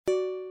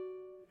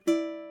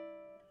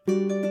Jen.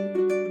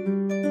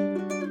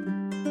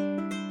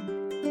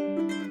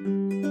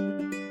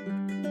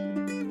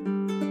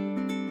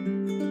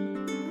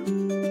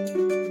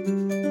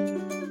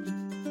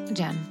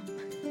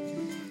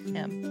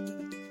 Yeah.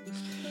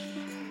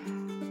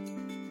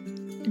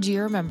 Do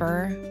you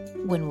remember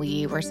when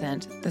we were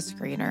sent the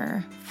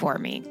screener for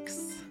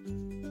MINX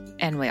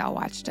and we all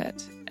watched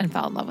it and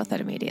fell in love with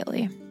it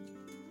immediately?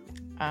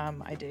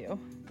 I do,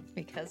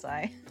 because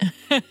I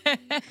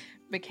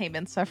became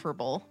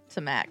insufferable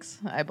to Max,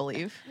 I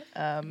believe.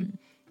 Yeah,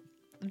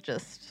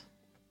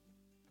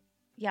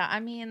 I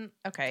mean,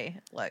 okay,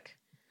 look.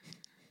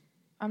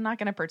 I'm not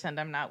going to pretend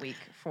I'm not weak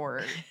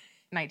for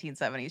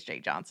 1970s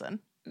Jake Johnson.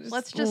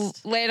 Let's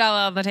just lay it all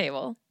on the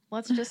table.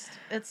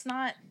 It's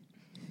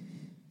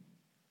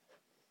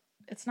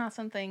not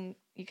something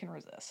you can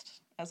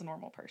resist as a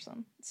normal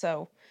person.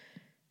 So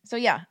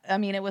yeah, I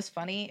mean, it was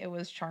funny. It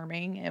was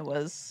charming. It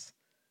was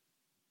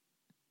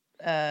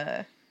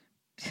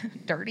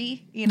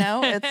dirty, you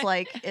know? It's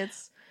like,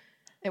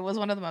 it was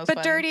one of the most But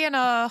fun. dirty in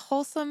a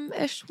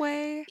wholesome-ish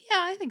way? Yeah,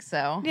 I think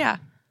so. Yeah.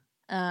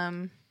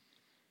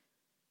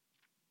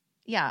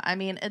 Yeah, I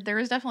mean, there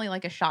is definitely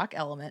like a shock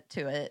element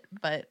to it,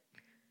 but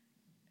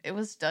it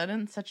was done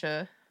in such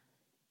a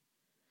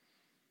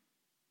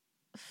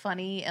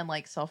funny and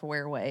like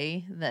self-aware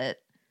way that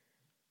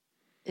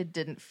it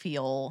didn't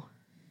feel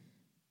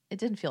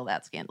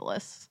that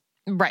scandalous.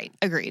 Right.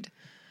 Agreed.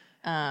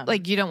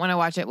 Like, you don't want to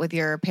watch it with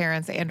your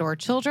parents and or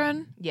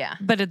children. Yeah.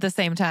 But at the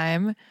same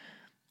time,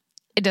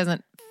 it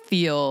doesn't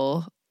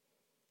feel,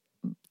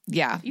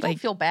 You don't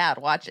feel bad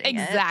watching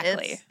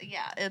exactly. it.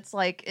 It's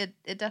like,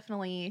 it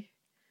definitely,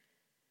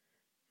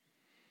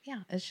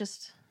 yeah, it's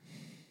just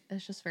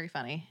very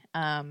funny,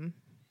 and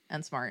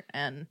smart,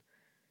 and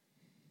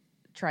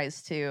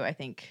tries to, I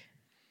think,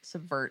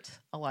 subvert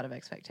a lot of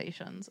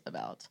expectations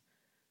about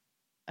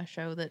a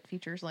show that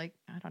features like,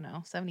 I don't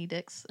know, 70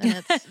 dicks in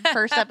its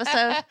first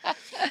episode.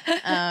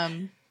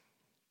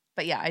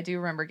 But yeah, I do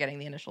remember getting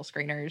the initial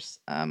screeners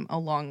a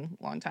long,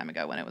 long time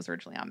ago when it was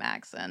originally on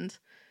Max, and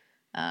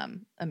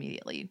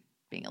immediately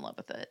being in love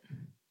with it.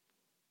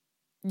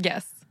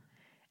 Yes.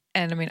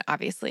 And I mean,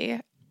 obviously,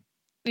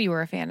 you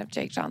were a fan of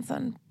Jake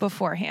Johnson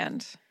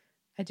beforehand.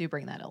 I do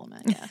bring that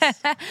element,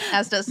 yes.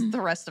 As does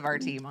the rest of our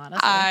team,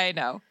 honestly. I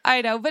know.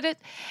 But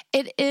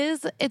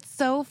it's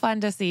so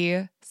fun to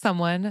see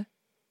someone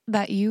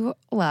that you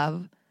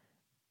love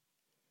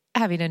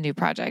having a new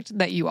project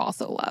that you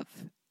also love.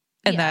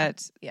 And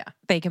that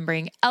they can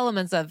bring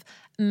elements of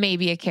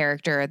maybe a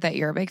character that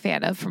you're a big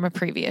fan of from a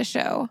previous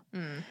show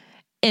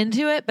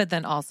into it, but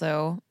then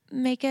also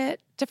make it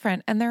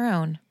different and their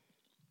own.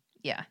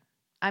 Yeah.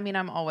 I mean,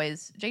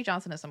 Jake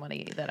Johnson is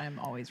somebody that I'm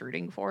always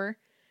rooting for.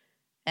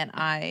 And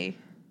I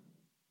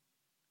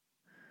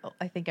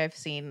think I've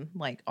seen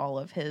like all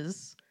of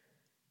his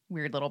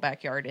weird little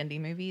backyard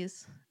indie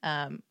movies.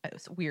 It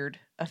was weird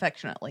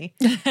affectionately.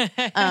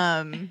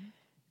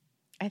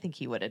 I think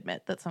he would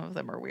admit that some of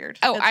them are weird.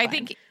 Oh, I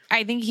think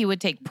he would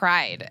take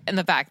pride in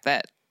the fact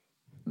that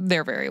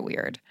they're very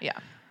weird. Yeah.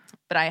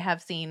 But I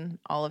have seen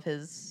all of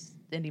his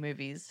indie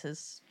movies,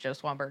 his Joe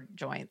Swanberg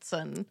joints,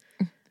 and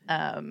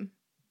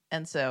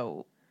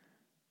so,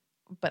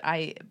 but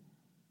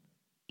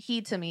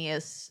he to me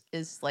is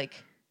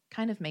like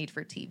kind of made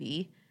for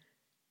TV.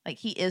 Like,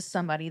 he is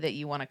somebody that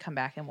you want to come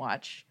back and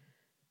watch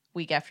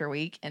week after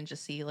week and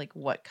just see like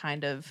what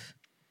kind of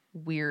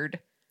weird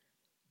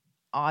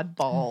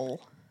oddball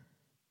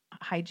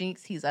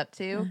hijinks he's up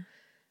to.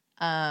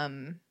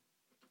 And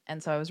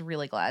so I was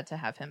really glad to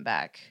have him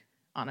back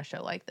on a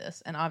show like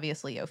this. And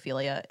obviously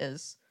Ophelia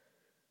is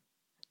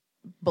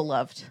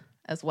beloved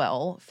as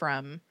well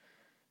from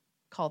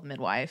Called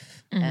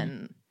Midwife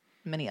and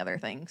many other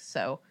things.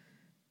 So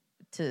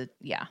the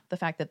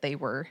fact that they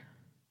were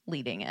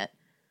leading it,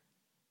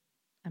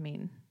 I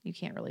mean, you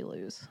can't really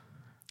lose.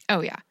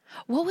 Oh, yeah.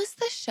 What was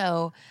the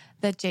show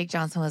that Jake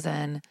Johnson was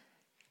in?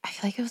 I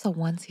feel like it was a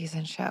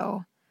one-season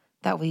show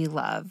that we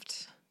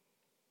loved.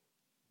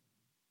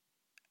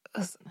 It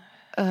was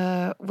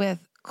with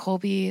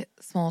Colby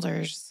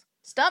Smulders.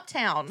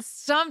 Stumptown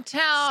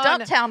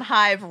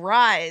Hive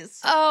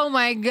Rise. Oh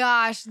my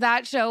gosh,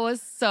 that show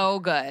was so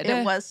good.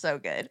 It was so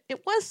good.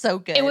 It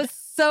was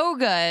so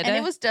good. And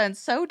it was done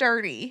so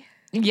dirty.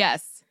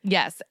 Yes.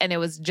 And it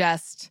was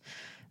just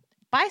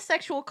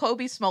bisexual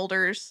Colby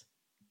Smulders.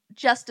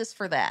 Justice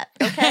for that,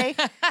 okay?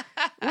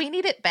 We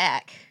need it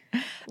back.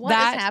 What is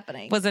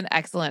happening? Was an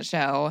excellent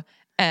show.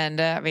 And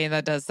I mean,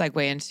 that does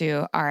segue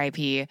into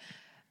RIP.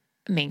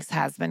 MINX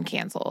has been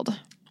canceled.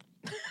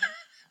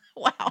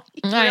 Wow.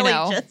 I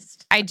know.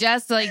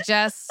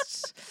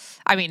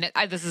 I mean,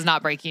 this is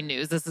not breaking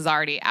news. This is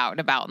already out and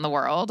about in the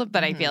world,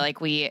 but I feel like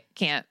we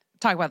can't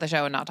talk about the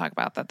show and not talk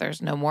about that there's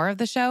no more of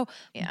the show.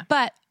 Yeah.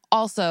 But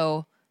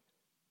also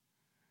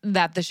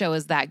that the show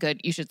is that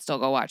good, you should still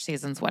go watch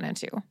seasons 1 and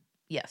 2.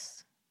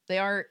 Yes, they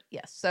are.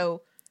 Yes.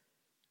 So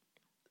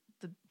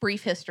the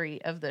brief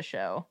history of the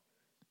show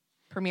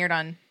premiered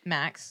on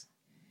Max,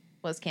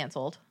 was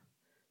canceled,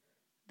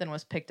 then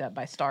was picked up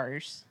by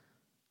Starz,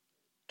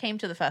 came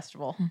to the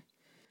festival,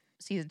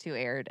 season 2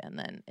 aired, and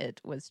then it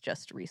was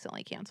just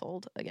recently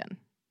canceled again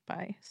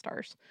by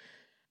Starz.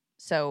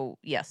 So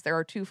yes, there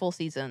are 2 full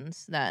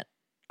seasons that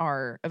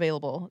are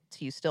available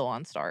to you still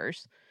on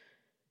Starz,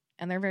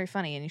 and they're very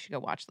funny, and you should go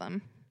watch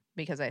them,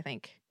 because I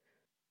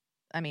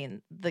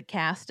mean, the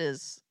cast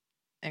is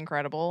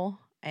incredible,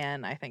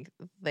 and I think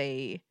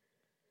they're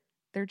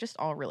just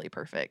all really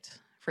perfect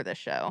for this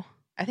show.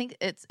 I think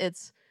it's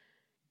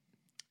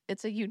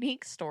a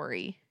unique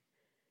story,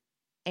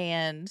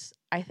 and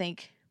I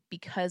think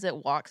because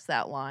it walks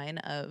that line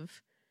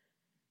of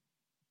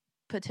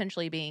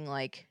potentially being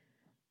like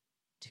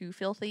too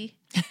filthy,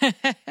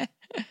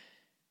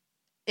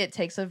 it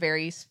takes a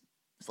very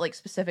like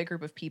specific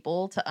group of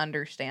people to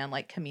understand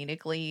like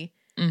comedically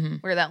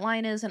where that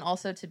line is, and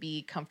also to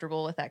be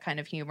comfortable with that kind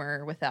of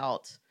humor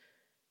without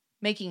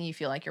making you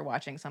feel like you're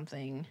watching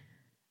something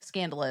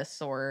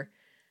scandalous or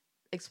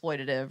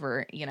exploitative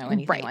or, you know,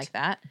 anything like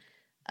that.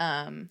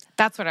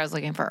 That's what I was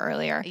looking for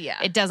earlier. Yeah.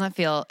 It doesn't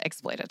feel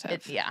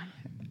exploitative.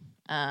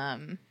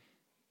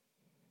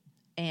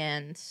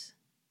 And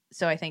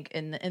so I think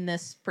in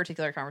this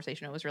particular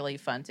conversation, it was really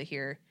fun to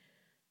hear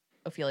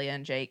Ophelia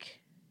and Jake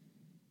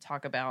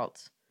talk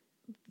about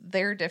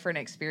their different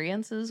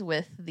experiences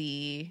with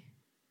the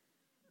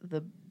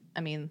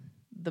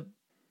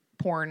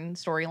porn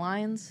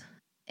storylines,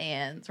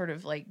 and sort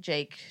of like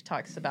Jake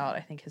talks about,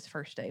 I think, his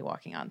first day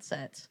walking on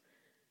set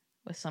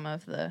with some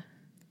of the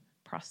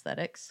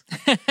prosthetics,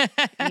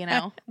 you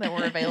know, that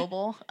were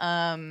available,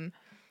 and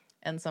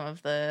some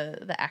of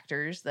the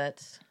actors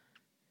that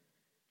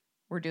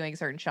were doing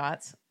certain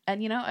shots.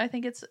 And, you know, I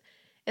think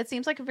it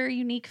seems like a very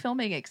unique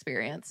filming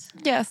experience.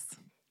 Yes.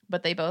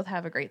 But they both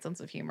have a great sense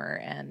of humor,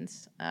 and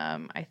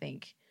I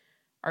think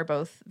are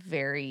both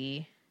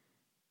very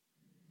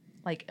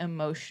like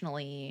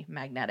emotionally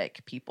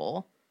magnetic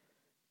people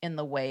in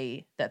the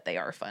way that they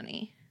are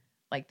funny.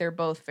 Like, they're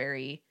both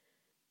very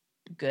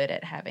good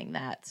at having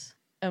that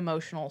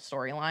emotional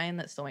storyline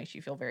that still makes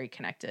you feel very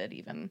connected,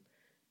 even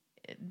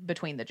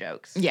between the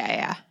jokes.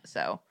 Yeah.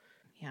 So,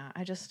 yeah,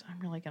 I'm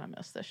really going to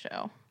miss this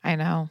show. I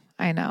know.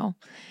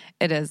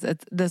 It is.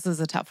 This is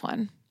a tough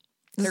one.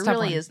 There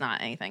really is not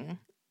anything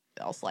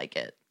else like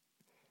it.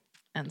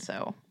 And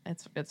so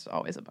it's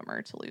always a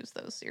bummer to lose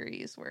those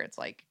series where it's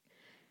like,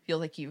 feel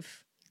like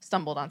you've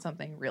stumbled on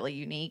something really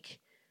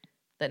unique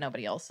that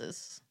nobody else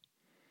is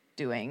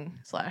doing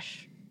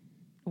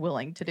 /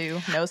 willing to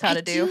do, knows how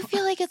to do. I do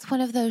feel like it's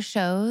one of those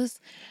shows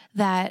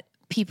that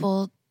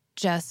people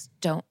just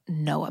don't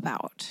know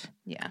about.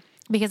 Yeah.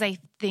 Because I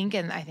think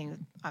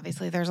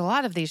obviously there's a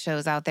lot of these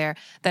shows out there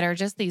that are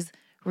just these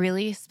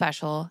really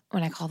special.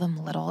 When I call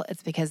them little,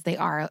 it's because they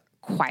are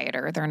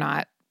quieter. They're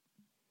not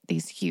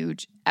these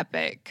huge,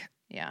 epic,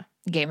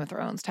 Game of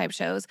Thrones type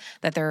shows,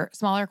 that they're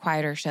smaller,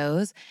 quieter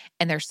shows,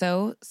 and they're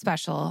so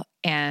special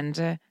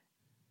and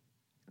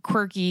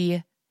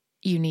quirky,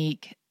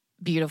 unique,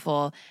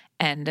 beautiful,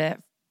 and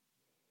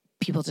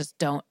people just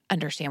don't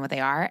understand what they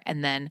are.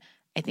 And then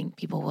I think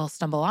people will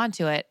stumble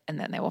onto it, and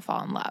then they will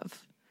fall in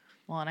love.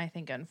 Well, and I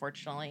think,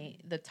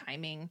 unfortunately, the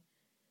timing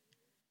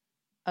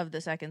of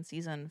the second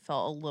season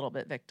fell a little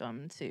bit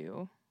victim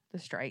to the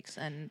strikes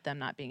and them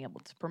not being able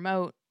to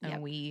promote.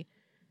 And we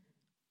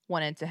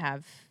wanted to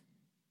have,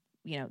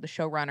 you know, the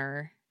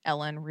showrunner,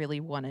 Ellen, really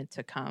wanted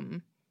to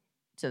come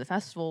to the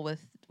festival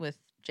with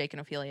Jake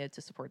and Ophelia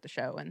to support the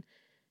show.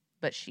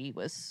 But she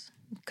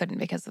couldn't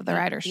because of the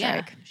writer's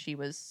strike. Yeah, she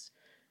was,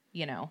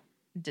 you know,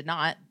 did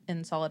not,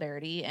 in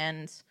solidarity.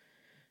 And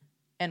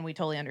we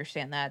totally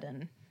understand that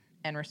and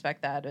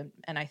respect that.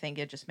 And I think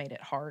it just made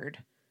it hard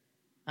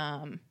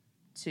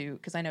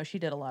because I know she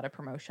did a lot of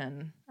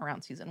promotion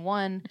around season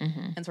 1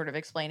 and sort of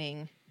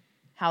explaining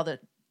how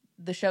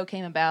the show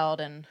came about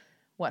and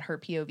what her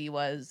POV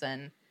was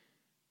and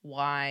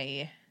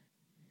why,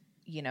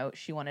 you know,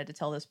 she wanted to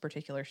tell this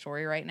particular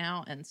story right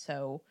now. And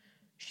so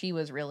she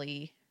was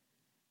really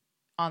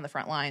on the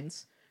front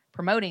lines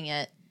promoting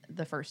it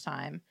the first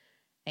time.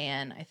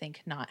 And I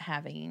think not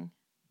having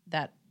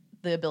the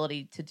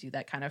ability to do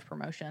that kind of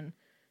promotion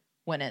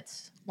when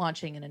it's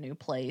launching in a new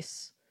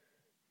place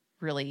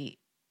really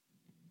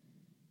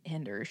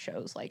hinders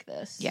shows like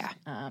this. Yeah.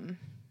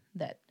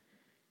 That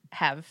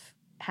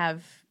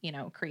have, you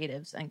know,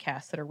 creatives and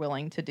casts that are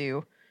willing to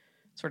do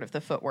sort of the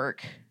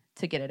footwork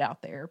to get it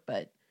out there,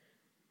 but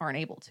aren't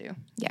able to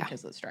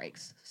because of the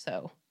strikes.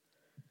 So,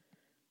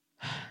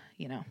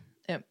 you know,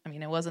 it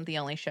wasn't the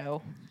only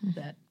show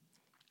that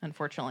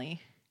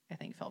unfortunately I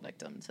think fell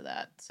victim to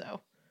that.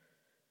 So,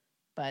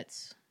 but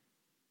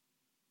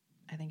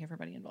I think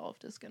everybody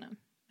involved is going to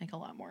make a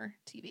lot more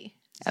TV.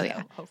 So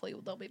hopefully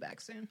they'll be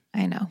back soon.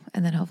 I know.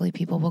 And then hopefully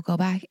people will go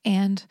back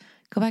and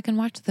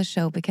watch the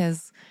show,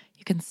 because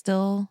you can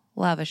still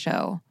love a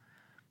show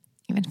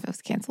even if it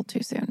was canceled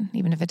too soon,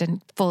 even if it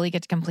didn't fully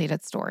get to complete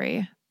its story.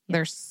 Yep.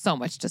 There's so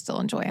much to still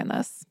enjoy in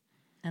this.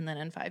 And then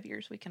in 5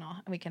 years we can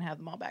have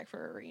them all back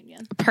for a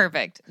reunion.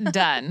 Perfect.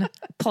 Done.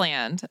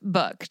 Planned.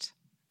 Booked.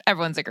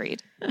 Everyone's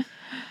agreed.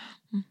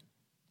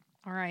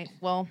 All right.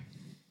 Well,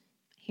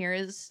 here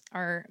is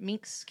our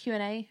MINX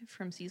Q&A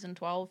from season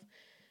 12.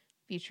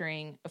 If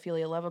featuring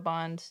Ophelia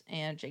Lovibond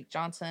and Jake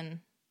Johnson,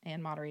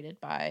 and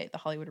moderated by The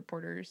Hollywood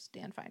Reporter's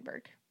Dan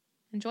Feinberg.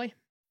 Enjoy.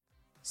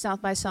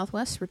 South by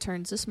Southwest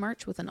returns this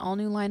March with an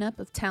all-new lineup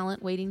of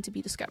talent waiting to be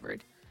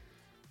discovered.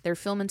 Their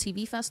film and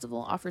TV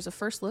festival offers a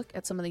first look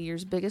at some of the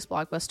year's biggest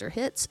blockbuster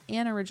hits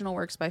and original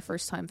works by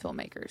first-time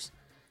filmmakers.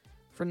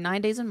 For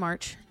 9 days in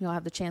March, you'll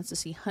have the chance to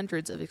see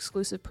hundreds of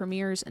exclusive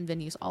premieres and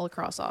venues all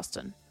across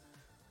Austin.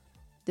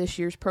 This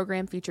year's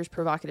program features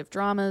provocative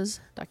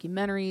dramas,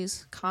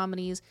 documentaries,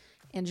 comedies,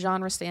 and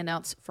genre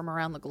standouts from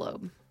around the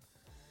globe.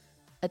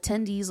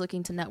 Attendees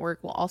looking to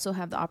network will also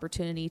have the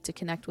opportunity to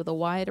connect with a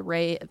wide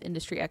array of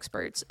industry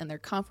experts in their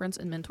conference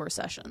and mentor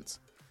sessions.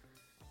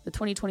 The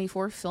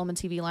 2024 film and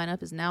TV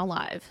lineup is now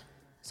live,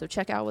 so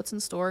check out what's in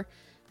store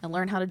and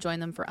learn how to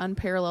join them for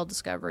unparalleled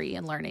discovery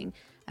and learning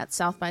at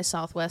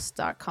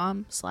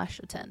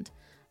southbysouthwest.com/attend.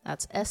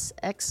 That's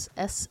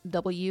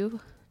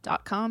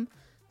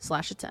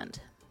sxsw.com/attend.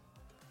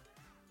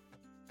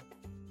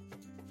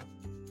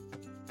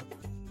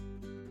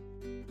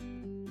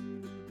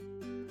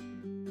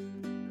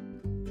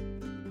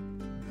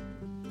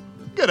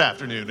 Good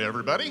afternoon,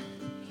 everybody.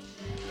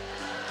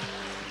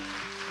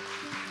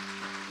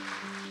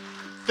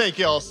 Thank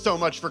you all so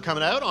much for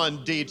coming out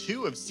on day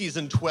 2 of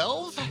season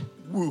 12.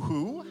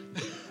 Woohoo.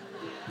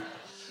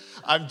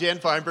 I'm Dan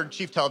Feinberg,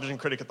 chief television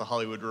critic at The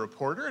Hollywood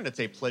Reporter, and it's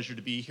a pleasure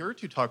to be here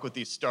to talk with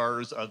the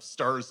stars of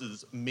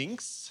Stars'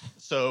 MINX.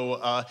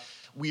 So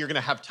we are going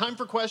to have time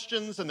for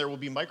questions, and there will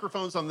be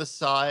microphones on the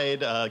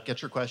side.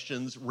 Get your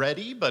questions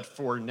ready. But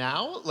for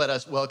now, let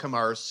us welcome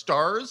our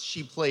stars.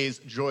 She plays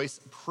Joyce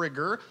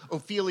Prigger,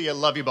 Ophelia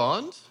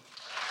Lovibond.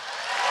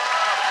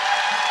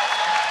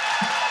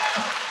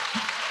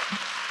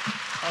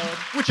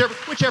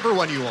 Whichever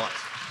one you want.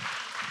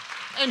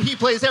 And he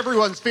plays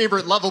everyone's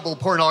favorite lovable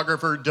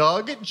pornographer,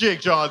 Doug, Jake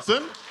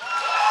Johnson.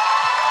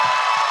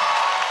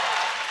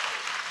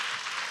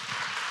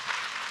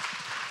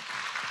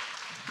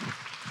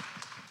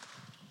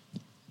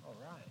 All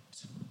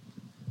right.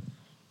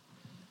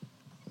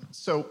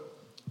 So,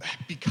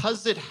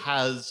 because it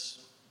has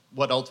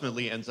what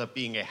ultimately ends up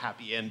being a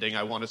happy ending,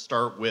 I want to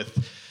start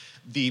with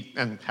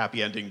and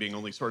happy ending being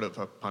only sort of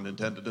a pun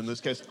intended in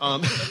this case.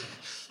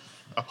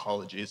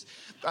 Apologies.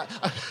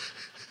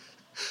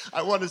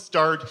 I want to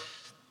start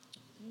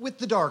with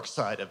the dark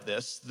side of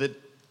this, that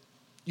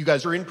you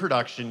guys are in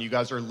production, you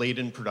guys are late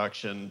in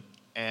production,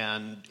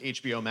 and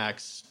HBO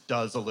Max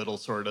does a little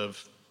sort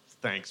of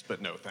thanks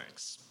but no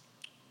thanks.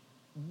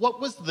 What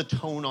was the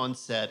tone on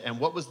set, and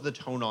what was the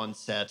tone on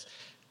set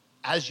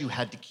as you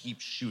had to keep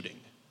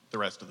shooting the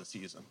rest of the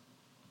season?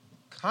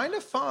 Kind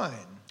of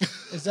fine.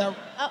 Is that...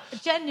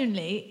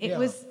 Genuinely, it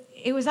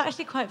was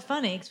actually quite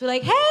funny, because we're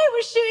like, hey,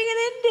 we're shooting an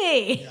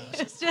indie.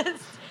 Yeah. It's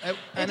just... it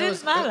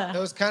didn't matter.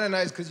 It was kind of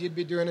nice because you'd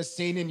be doing a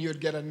scene and you'd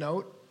get a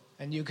note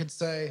and you could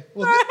say,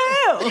 well, for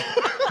who?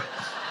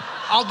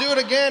 I'll do it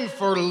again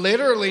for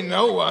literally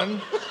no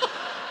one.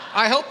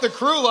 I hope the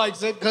crew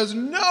likes it because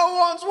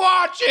no one's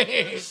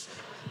watching.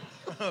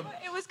 There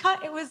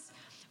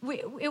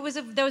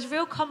was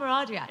real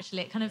camaraderie,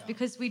 actually,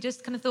 because we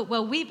just kind of thought,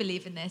 well, we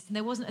believe in this, and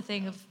there wasn't a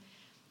thing of,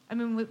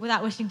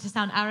 without wishing to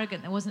sound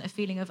arrogant, there wasn't a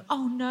feeling of,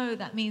 oh no,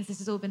 that means this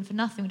has all been for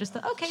nothing. We just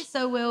thought, okay,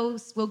 so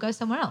we'll go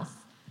somewhere else.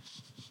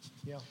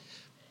 Yeah.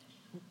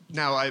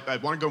 Now, I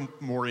want to go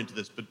more into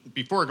this, but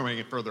before going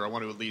any further, I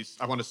want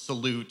to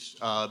salute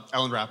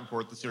Ellen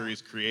Rappaport, the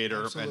series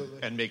creator,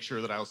 and make sure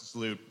that I also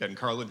salute Ben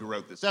Carlin, who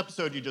wrote this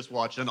episode you just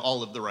watched, and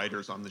all of the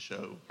writers on the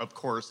show. Of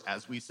course,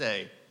 as we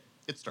say,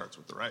 it starts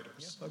with the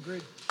writers. Yeah,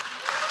 agreed.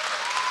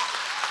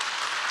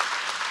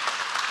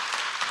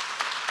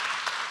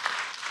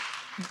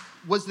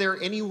 Was there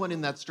anyone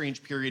in that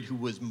strange period who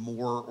was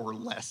more or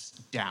less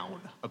down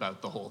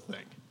about the whole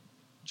thing?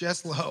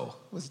 Jess Lowe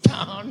was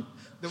down.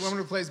 The woman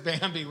who plays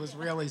Bambi was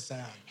really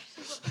sad.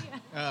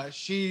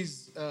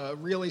 She's a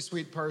really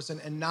sweet person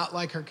and not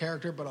like her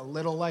character, but a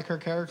little like her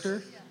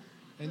character. Yeah.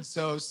 And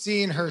so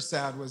seeing her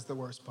sad was the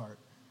worst part.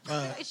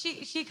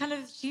 She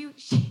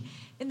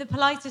in the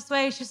politest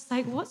way, she's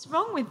like, what's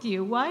wrong with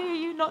you? Why are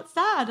you not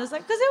sad? I was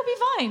like, because it'll be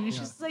fine. Yeah.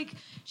 She's like,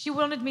 she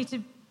wanted me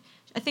to,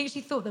 I think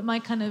she thought that my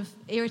kind of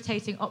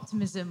irritating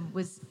optimism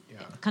was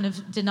kind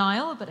of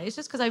denial, but it's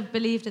just because I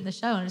believed in the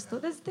show and I just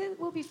thought,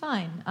 we'll be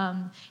fine.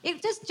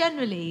 It just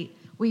generally,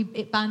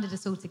 it banded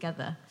us all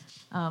together.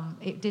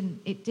 It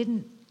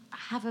didn't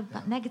have a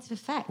negative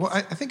effect. Well,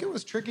 I think it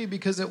was tricky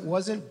because it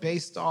wasn't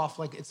based off,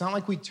 it's not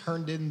like we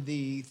turned in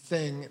the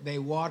thing, they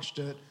watched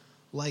it,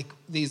 like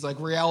these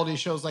reality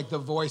shows like The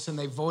Voice, and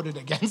they voted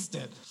against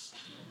it.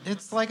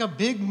 It's like a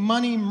big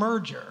money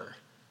merger.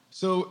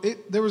 So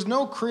there was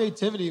no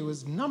creativity, it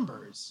was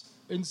numbers.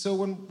 And so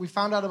when we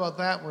found out about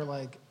that, we're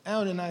like,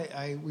 Ellen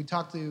and we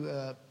talked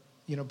to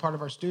part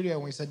of our studio,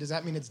 and we said, does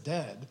that mean it's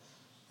dead?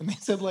 And they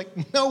said,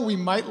 no, we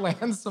might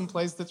land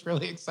someplace that's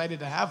really excited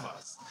to have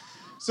us.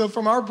 So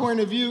from our point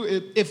of view,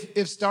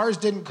 if Stars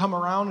didn't come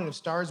around and if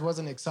Stars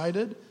wasn't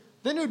excited,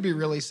 then it would be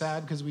really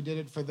sad because we did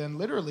it for then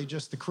literally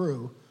just the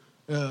crew.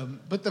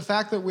 But the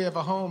fact that we have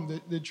a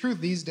home, the truth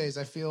these days,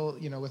 I feel,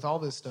 with all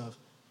this stuff,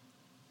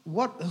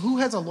 who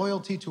has a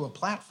loyalty to a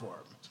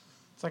platform?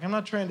 It's like, I'm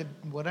not trying to,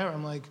 whatever.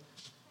 I'm like,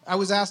 I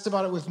was asked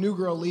about it with New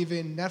Girl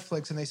leaving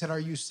Netflix, and they said, are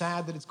you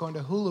sad that it's going to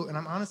Hulu? And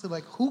I'm honestly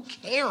like, who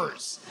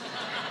cares?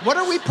 What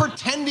are we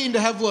pretending to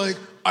have, like,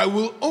 I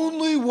will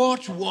only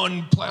watch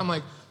one play? I'm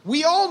like,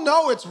 we all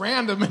know it's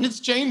random and it's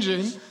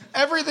changing.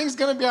 Everything's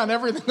going to be on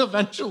everything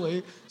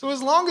eventually. So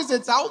as long as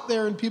it's out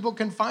there and people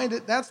can find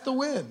it, that's the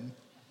win.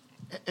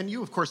 And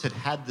you, of course,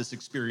 had this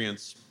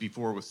experience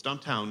before with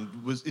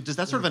Stumptown. Does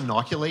that sort of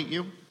inoculate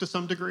you to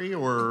some degree,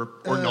 or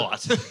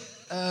not?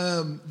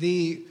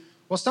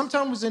 Well,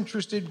 Stumptown was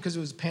interested because it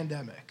was a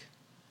pandemic.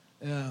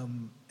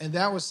 And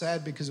that was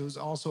sad because it was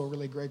also a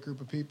really great group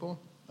of people.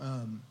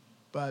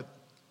 But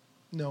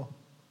no.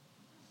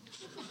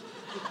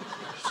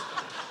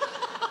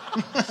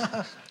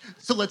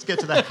 So let's get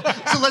to that.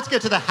 So let's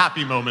get to the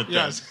happy moment then.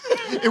 Yes.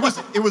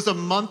 It was a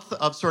month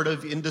of sort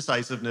of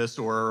indecisiveness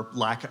or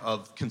lack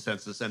of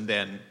consensus, and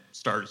then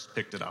Stars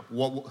picked it up.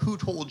 Who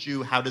told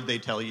you? How did they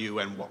tell you?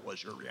 And what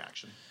was your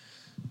reaction?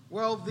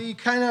 Well, the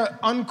kind of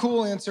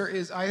uncool answer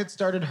is I had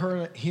started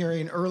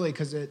hearing early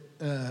because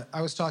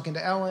I was talking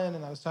to Ellen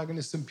and I was talking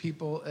to some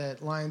people at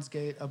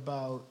Lionsgate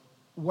about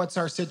what's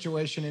our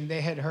situation, and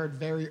they had heard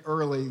very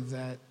early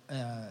that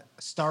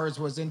Stars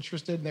was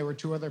interested, and there were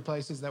 2 other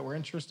places that were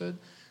interested.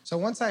 So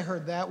once I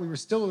heard that, it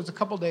was a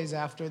couple days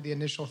after the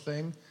initial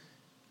thing,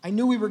 I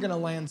knew we were going to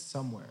land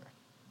somewhere.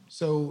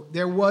 So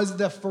there was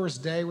the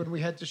first day when we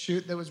had to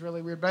shoot that was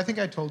really weird, but I think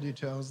I told you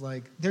too. I was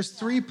like, there's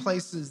 3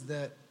 places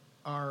that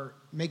are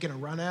making a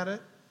run at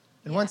it,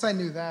 and once I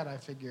knew that, I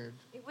figured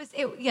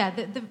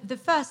the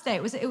first day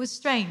it was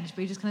strange.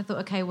 We just kind of thought,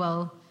 okay,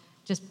 well,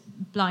 just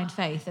blind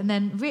faith, and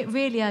then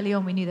really early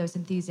on we knew there was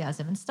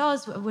enthusiasm, and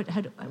Stars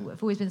had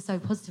always been so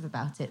positive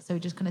about it, so we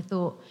just kind of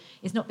thought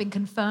it's not been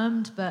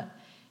confirmed, but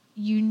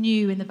you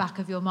knew in the back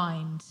of your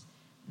mind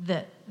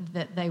that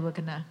they were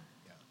gonna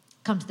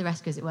come to the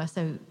rescue, as it were,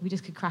 so we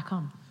just could crack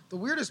on. The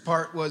weirdest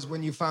part was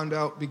when you found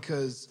out,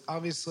 because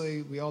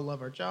obviously we all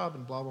love our job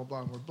and blah, blah,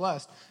 blah, and we're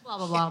blessed. Blah,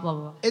 blah, blah, blah,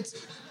 blah.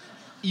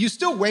 You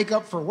still wake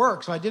up for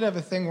work, so I did have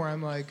a thing where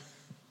I'm like,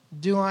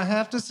 do I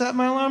have to set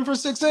my alarm for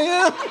 6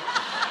 a.m.?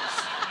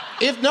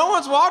 If no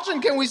one's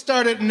watching, can we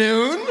start at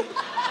noon?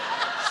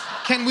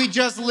 Can we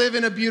just live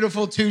in a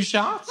beautiful 2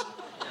 shots?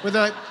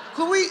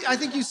 I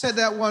think you said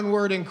that one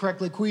word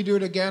incorrectly. Could we do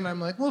it again? I'm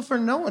like, well, for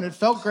no one, it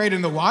felt great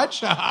in the wide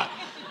shot.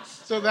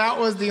 So that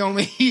was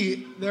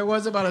there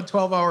was about a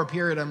 12-hour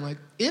period. I'm like,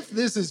 if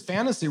this is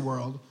fantasy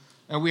world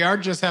and we are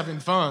just having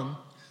fun,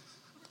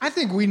 I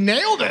think we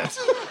nailed it.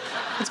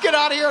 Let's get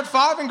out of here at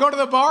 5 and go to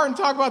the bar and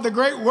talk about the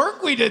great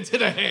work we did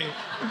today.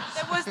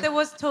 There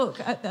was talk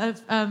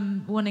of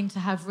wanting to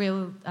have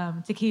real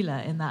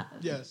tequila in that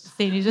Yes.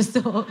 scene you just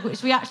saw,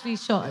 which we actually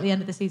shot at the end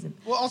of the season.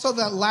 Well, also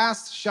that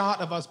last shot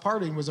of us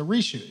partying was a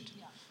reshoot.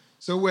 Yeah.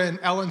 So when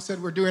Ellen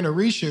said we're doing a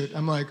reshoot,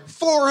 I'm like,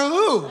 for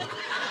who?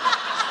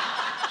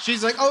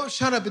 She's like, oh,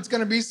 shut up, it's going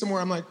to be somewhere.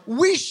 I'm like,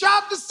 we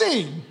shot the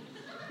scene.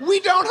 We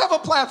don't have a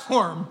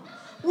platform.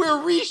 We're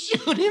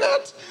reshooting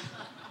it.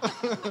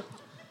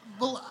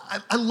 Well,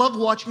 I love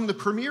watching the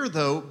premiere,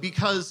 though,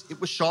 because it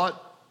was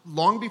shot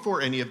long before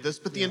any of this,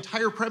 but the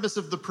entire premise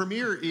of the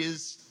premiere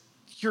is,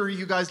 here are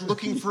you guys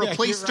looking for a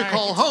place to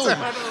call home.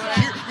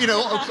 Here,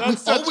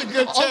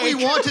 all we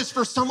want is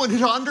for someone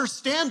to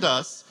understand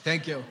us.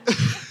 Thank you.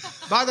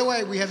 By the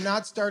way, we have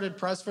not started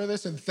press for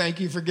this, and thank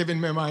you for giving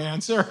me my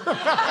answer.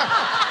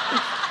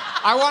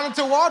 I wanted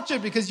to watch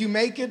it because you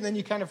make it and then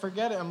you kind of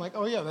forget it. I'm like,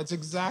 oh yeah, that's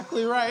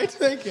exactly right.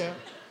 Thank you.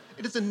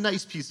 It is a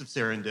nice piece of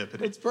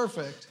serendipity. It's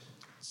perfect.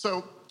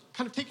 So,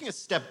 kind of taking a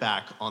step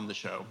back on the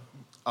show,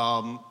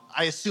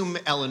 I assume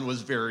Ellen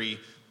was very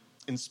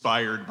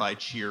inspired by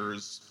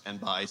Cheers and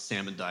by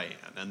Sam and Diane,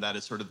 and that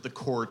is sort of the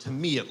core, to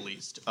me at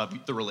least,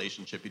 of the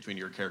relationship between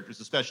your characters,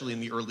 especially in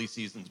the early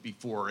seasons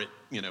before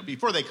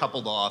they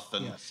coupled off,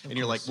 and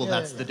you're like, well,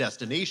 that's the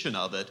destination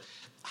of it.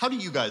 How do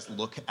you guys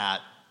look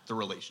at the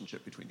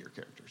relationship between your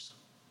characters?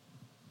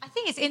 I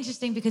think it's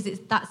interesting because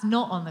that's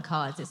not on the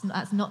cards.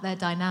 That's not their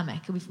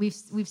dynamic.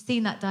 We've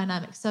seen that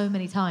dynamic so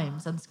many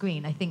times on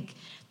screen. I think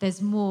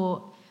there's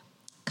more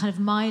kind of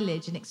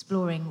mileage in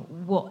exploring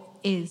what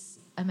is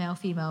a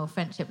male-female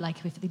friendship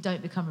like if they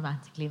don't become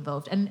romantically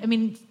involved. And I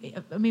mean,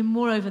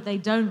 moreover, they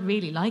don't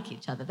really like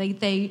each other.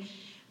 They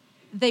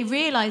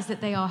realise that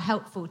they are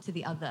helpful to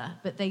the other,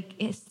 but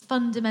it's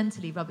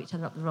fundamentally rub each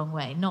other up the wrong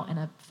way, not in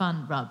a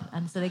fun rub.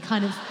 And so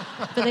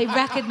but they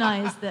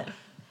recognise that.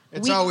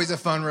 It's always a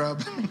fun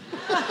rub.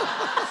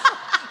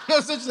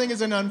 No such thing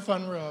as an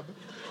unfun rub.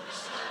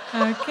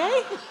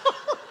 Okay.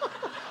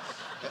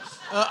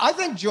 I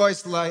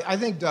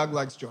think Doug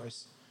likes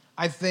Joyce.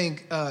 I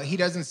think he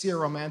doesn't see her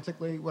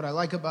romantically. What I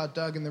like about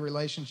Doug and the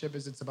relationship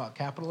is it's about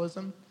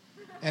capitalism.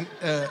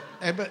 But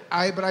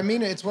I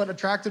mean it's what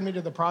attracted me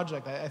to the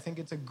project. I think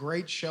it's a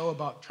great show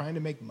about trying to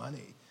make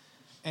money.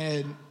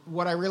 And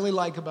what I really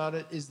like about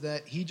it is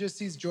that he just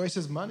sees Joyce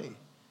as money.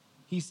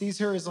 He sees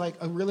her as like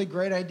a really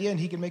great idea, and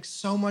he can make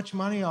so much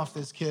money off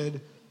this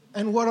kid.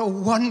 And what a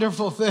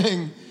wonderful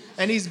thing.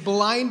 And he's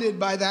blinded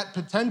by that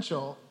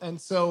potential. And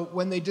so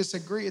when they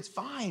disagree, it's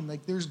fine.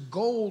 Like, there's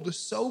gold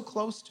so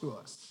close to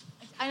us.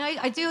 And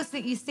I do also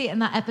think you see it in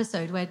that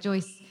episode where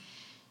Joyce,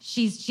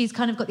 she's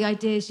kind of got the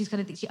ideas, she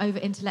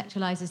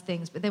over-intellectualizes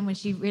things, but then when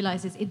she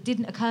realizes it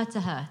didn't occur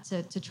to her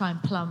to try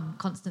and plumb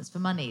Constance for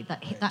money,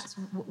 that's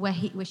where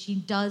she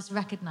does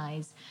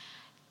recognize,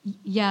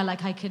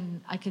 like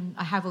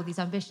I have all these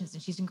ambitions,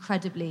 and she's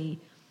incredibly,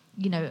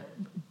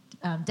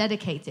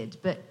 dedicated,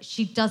 but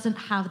she doesn't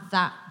have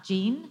that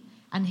gene,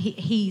 and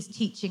he's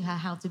teaching her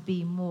how to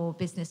be more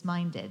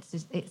business-minded. So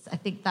I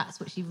think that's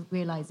what she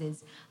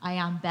realizes. I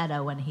am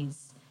better when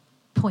he's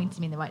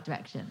pointing me in the right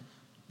direction.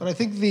 But I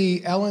think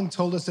Ellen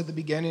told us at the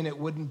beginning it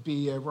wouldn't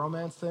be a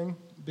romance thing,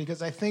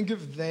 because I think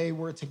if they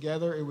were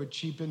together, it would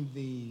cheapen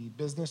the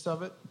business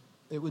of it.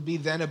 It would be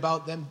then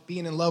about them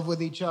being in love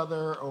with each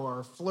other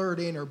or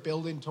flirting or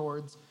building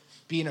towards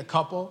being a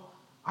couple.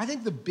 I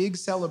think the big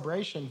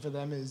celebration for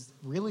them is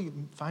really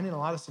finding a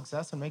lot of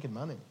success and making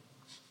money.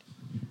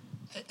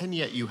 And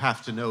yet you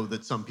have to know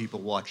that some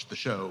people watch the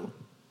show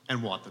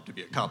and want them to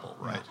be a couple,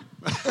 right?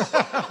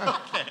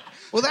 Okay.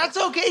 Well, that's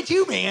okay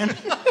too, man.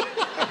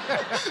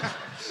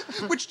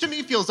 Which to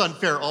me feels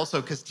unfair also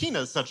because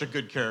Tina's such a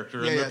good character,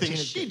 and the thing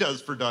Tina's she good.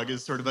 does for Doug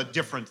is sort of a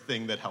different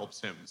thing that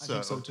helps him. I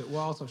think so too.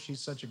 Well, also, she's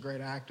such a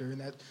great actor,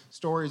 and that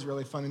story is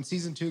really fun. And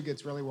season 2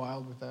 gets really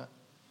wild with that.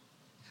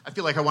 I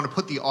feel like I want to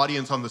put the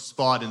audience on the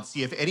spot and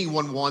see if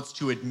anyone wants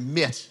to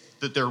admit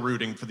that they're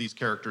rooting for these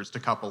characters to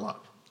couple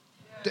up.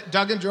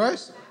 Doug and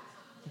Joyce?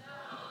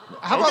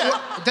 How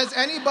about, does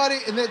anybody,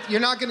 and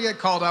you're not going to get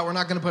called out, we're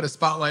not going to put a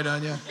spotlight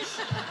on you,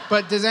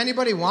 but does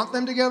anybody want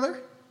them together?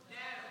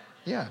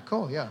 Yeah,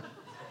 cool, yeah.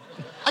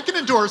 I can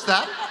endorse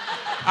that.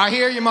 I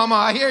hear you, Mama,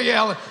 I hear you,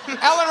 Ellen.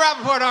 Ellen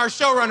Rappaport, our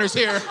showrunner's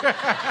here.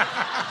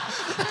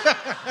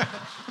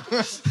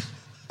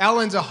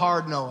 Ellen's a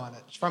hard no on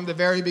it. From the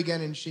very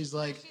beginning, she's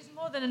like... She's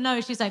more than a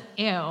no, she's like,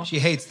 ew. She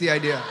hates the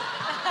idea.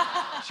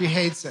 She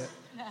hates it.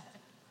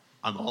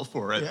 I'm all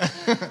for it.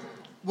 Yeah.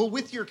 Well,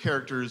 with your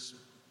characters,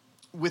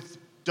 with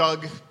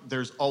Doug,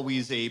 there's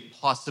always a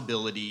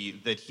possibility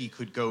that he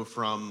could go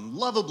from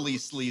lovably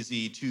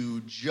sleazy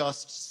to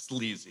just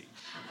sleazy.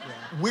 Yeah.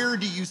 Where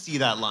do you see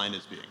that line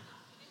as being?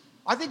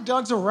 I think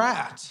Doug's a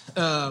rat.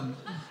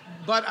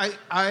 But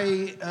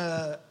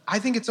I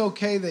think it's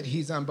okay that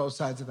he's on both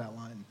sides of that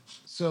line.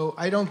 So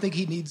I don't think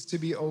he needs to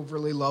be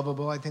overly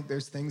lovable. I think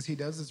there's things he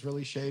does that's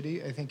really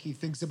shady. I think he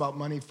thinks about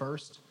money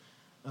first.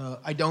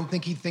 I don't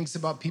think he thinks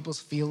about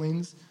people's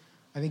feelings.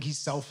 I think he's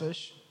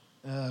selfish.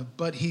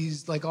 But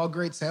he's like all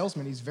great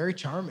salesmen. He's very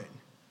charming.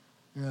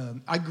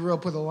 I grew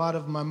up with a lot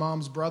of my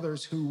mom's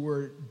brothers who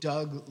were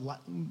Doug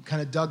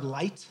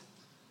light.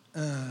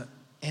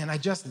 And I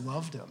just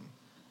loved him.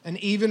 And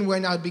even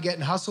when I'd be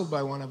getting hustled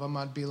by one of them,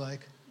 I'd be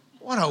like,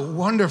 what a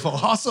wonderful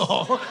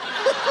hustle.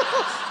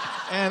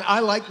 And I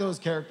like those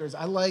characters.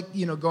 I like,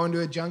 going to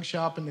a junk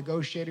shop and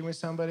negotiating with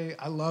somebody.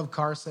 I love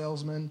car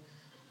salesmen.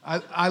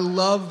 I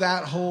love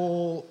that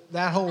whole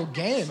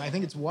game. I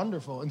think it's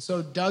wonderful. And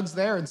so Doug's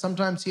there, and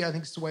sometimes he, I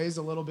think, sways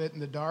a little bit in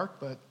the dark,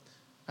 but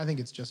I think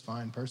it's just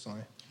fine,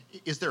 personally.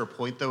 Is there a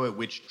point, though, at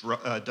which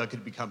Doug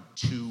could become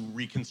too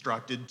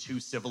reconstructed,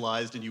 too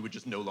civilized, and you would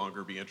just no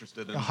longer be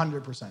interested in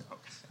 100%. Okay.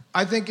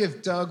 I think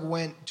if Doug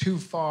went too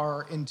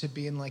far into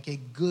being like a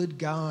good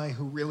guy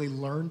who really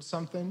learned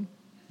something,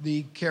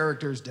 the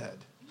character's dead.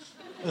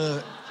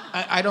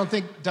 I don't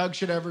think Doug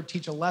should ever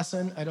teach a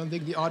lesson. I don't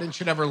think the audience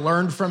should ever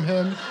learn from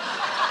him.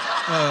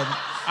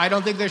 I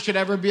don't think there should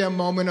ever be a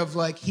moment of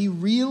like, he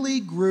really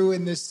grew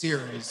in this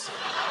series.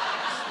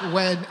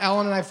 When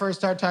Ellen and I first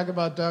started talking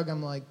about Doug,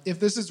 I'm like, if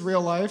this is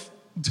real life,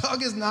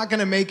 Doug is not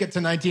going to make it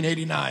to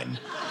 1989.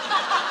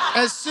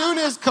 As soon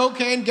as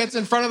cocaine gets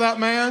in front of that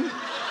man,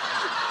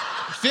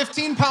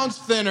 15 pounds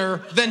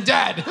thinner than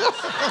dead.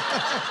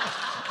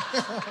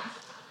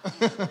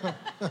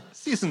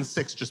 Season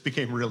 6 just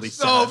became really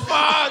so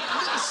sad.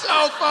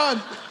 So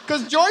fun.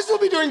 Because Joyce will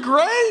be doing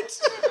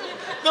great.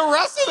 The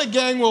rest of the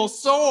gang will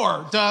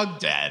soar. Doug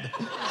dead.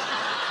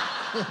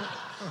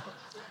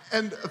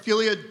 And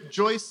Ophelia,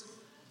 Joyce,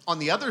 on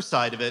the other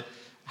side of it,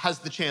 has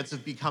the chance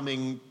of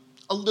becoming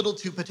a little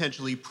too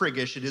potentially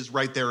priggish. It is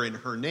right there in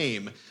her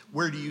name.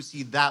 Where do you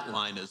see that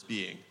line as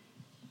being?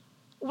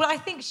 Well, I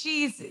think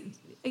she's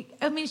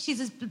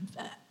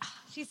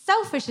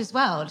selfish as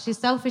well. She's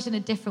selfish in a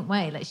different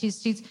way. Like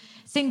she's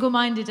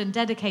single-minded and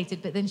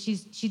dedicated, but then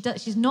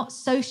she's not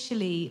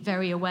socially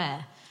very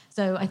aware.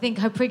 So I think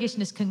her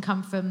priggishness can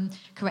come from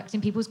correcting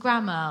people's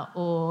grammar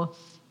or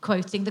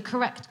quoting the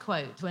correct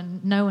quote when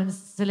no one's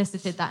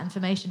solicited that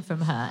information from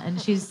her, and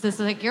she's just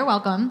like, "You're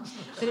welcome."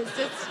 But it's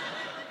just,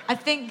 I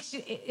think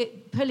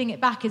pulling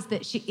it back is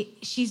that she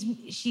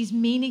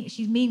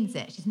means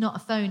it. She's not a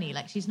phony.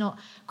 Like she's not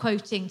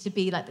quoting to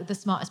be like the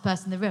smartest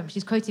person in the room.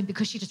 She's quoting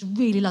because she just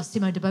really loves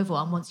Simone de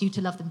Beauvoir and wants you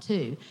to love them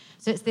too.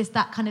 So it's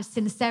that kind of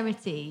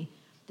sincerity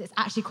that's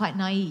actually quite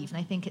naive, and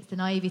I think it's the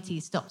naivety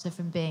stops her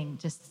from being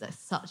just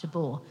such a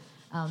bore.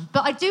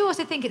 But I do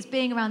also think it's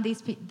being around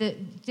the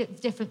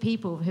different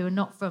people who are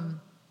not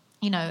from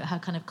her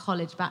kind of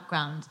college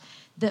background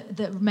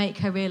that make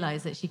her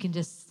realize that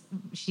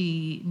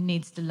she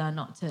needs to learn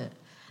not to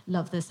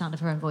love the sound of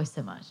her own voice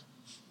so much.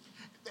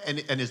 And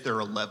is there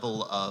a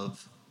level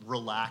of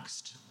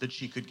relaxed that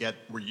she could get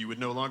where you would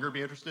no longer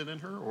be interested in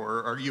her?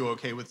 Or are you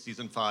okay with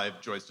season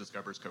 5, Joyce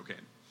discovers cocaine?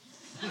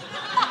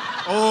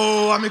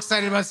 Oh, I'm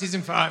excited about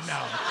season 5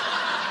 now.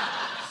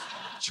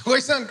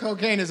 Joyce on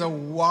cocaine is a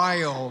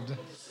wild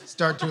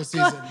start to a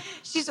season. God,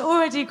 she's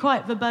already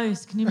quite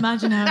verbose. Can you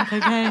imagine her on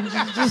cocaine?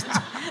 She's just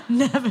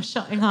never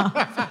shutting up.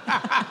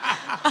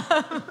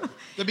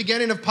 The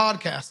beginning of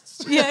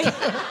podcasts. Yeah.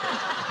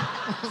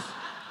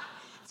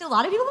 So a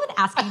lot of people have been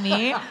asking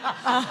me.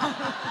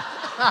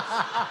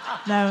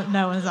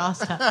 No one's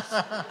asked her.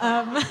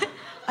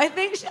 I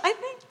think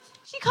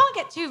she can't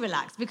get too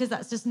relaxed because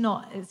it's just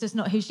not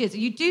who she is.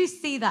 You do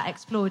see that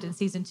explored in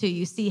season 2.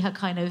 You see her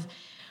kind of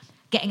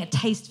getting a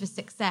taste for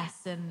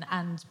success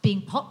and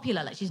being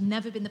popular. Like, she's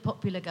never been the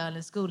popular girl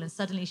in school, and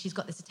suddenly she's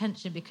got this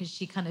attention because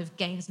she kind of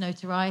gains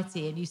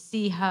notoriety, and you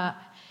see her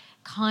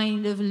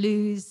kind of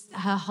lose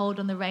her hold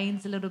on the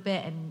reins a little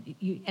bit,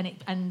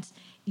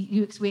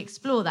 we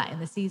explore that in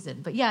the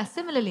season. But yeah,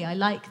 similarly, I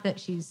like that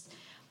she's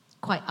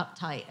quite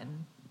uptight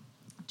and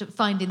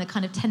finding the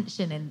kind of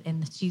tension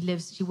in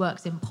she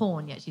works in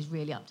porn, yet she's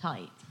really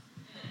uptight.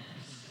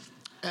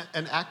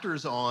 And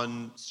actors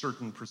on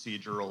certain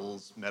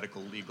procedurals,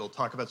 medical, legal,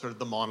 talk about sort of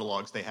the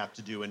monologues they have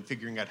to do and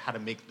figuring out how to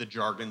make the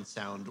jargon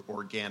sound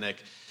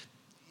organic.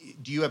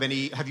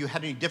 Have you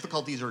had any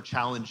difficulties or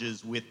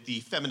challenges with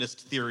the feminist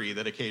theory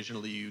that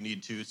occasionally you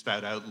need to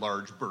spout out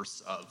large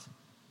bursts of?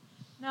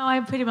 No, I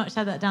pretty much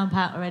had that down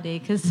pat already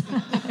because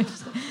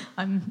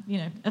I'm,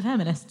 a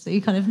feminist. So you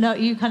kind of know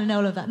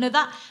all of that. No,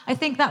 I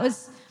think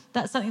that's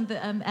something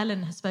that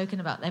Ellen has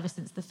spoken about ever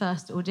since the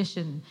first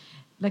audition.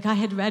 Like, I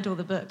had read all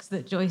the books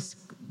that Joyce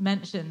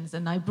mentions,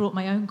 and I brought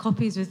my own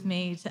copies with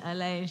me to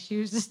LA, and she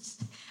was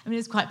just, it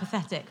was quite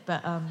pathetic,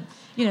 but,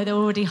 they were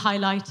already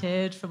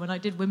highlighted from when I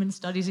did women's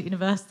studies at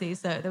university,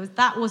 so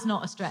that was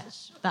not a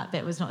stretch. That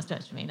bit was not a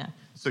stretch for me, no.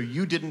 So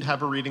you didn't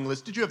have a reading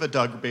list. Did you have a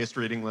Doug-based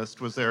reading list?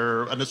 Was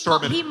there an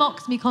assortment? He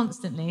mocks me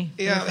constantly.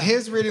 Yeah,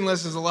 his reading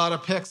list is a lot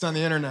of pics on the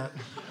internet.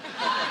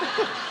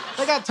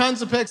 They got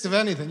tons of pics of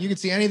anything. You can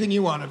see anything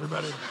you want,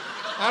 everybody.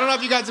 I don't know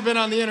if you guys have been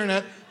on the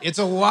internet. It's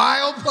a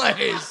wild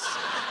place.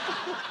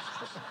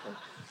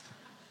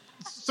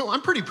 So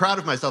I'm pretty proud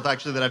of myself,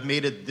 actually, that I've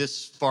made it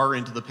this far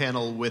into the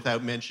panel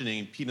without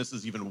mentioning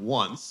penises even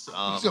once.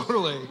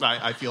 Totally.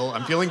 I'm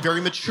feeling very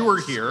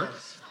mature here.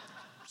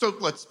 So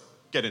let's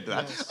get into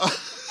that.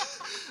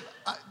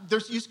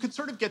 You could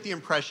sort of get the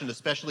impression,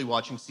 especially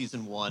watching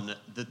season 1,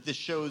 that this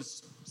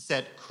show's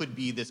set could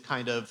be this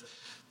kind of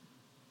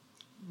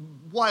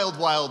wild,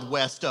 wild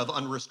west of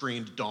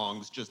unrestrained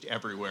dongs just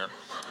everywhere.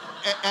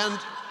 And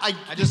I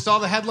just saw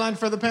the headline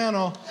for the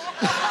panel.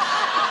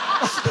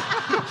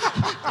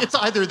 It's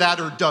either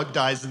that or Doug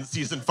dies in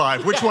season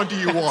 5. Which one do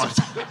you want?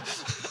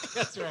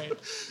 That's right.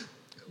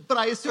 But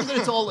I assume that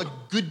it's all a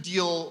good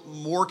deal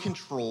more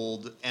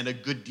controlled and a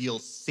good deal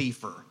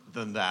safer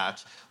than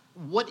that.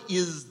 What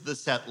is the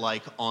set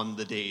like on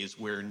the days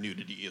where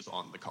nudity is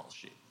on the call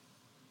sheet?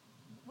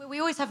 We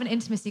always have an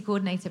intimacy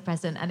coordinator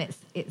present, and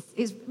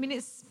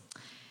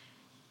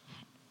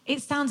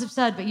it sounds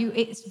absurd, but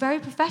it's very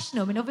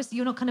professional. Obviously,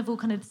 you're not all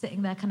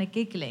sitting there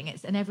giggling.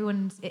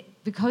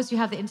 Because you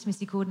have the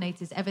intimacy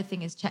coordinators,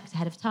 everything is checked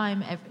ahead of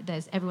time.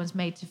 Everyone's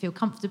made to feel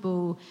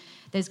comfortable.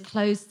 There's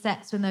closed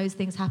sets when those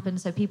things happen.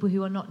 So people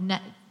who are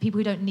people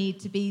who don't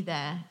need to be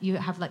there, you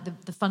have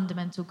the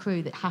fundamental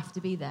crew that have to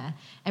be there.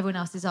 Everyone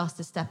else is asked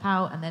to step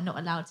out, and they're not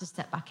allowed to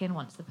step back in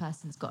once the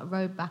person's got a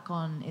robe back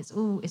on. It's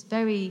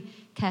very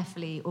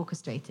carefully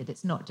orchestrated.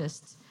 It's not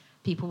just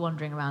people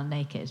wandering around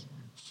naked.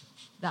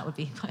 That would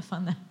be quite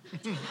fun,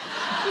 though.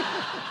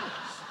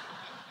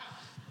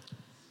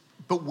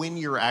 But when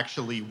you're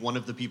actually one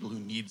of the people who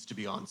needs to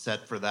be on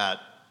set for that,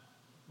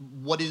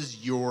 what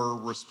is your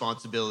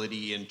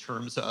responsibility in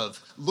terms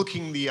of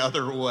looking the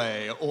other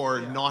way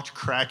or not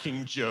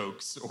cracking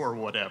jokes or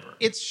whatever?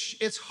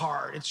 It's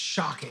hard. It's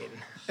shocking.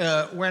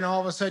 When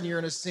all of a sudden you're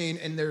in a scene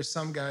and there's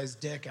some guy's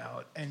dick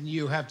out and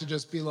you have to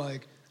just be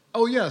like,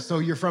 oh, yeah, so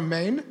you're from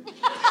Maine?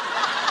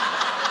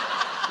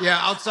 Yeah,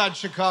 outside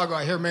Chicago,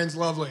 I hear Maine's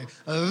lovely.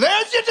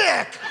 There's your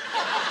dick!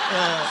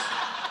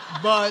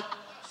 But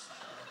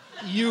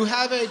you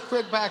have a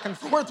quick back and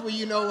forth where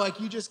you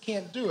just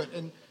can't do it.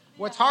 And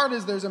what's hard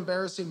is there's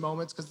embarrassing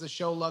moments because the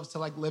show loves to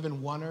live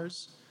in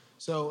oneers.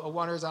 So a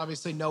oneer is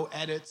obviously no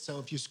edits. So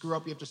if you screw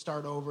up, you have to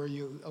start over.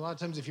 A lot of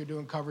times if you're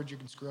doing coverage, you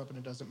can screw up and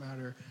it doesn't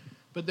matter.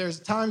 But there's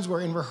times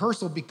where in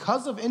rehearsal,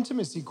 because of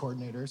intimacy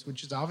coordinators,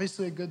 which is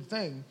obviously a good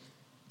thing,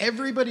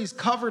 everybody's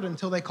covered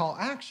until they call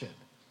action.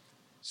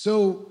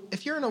 So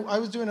if I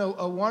was doing a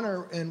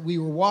oneer and we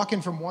were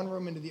walking from one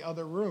room into the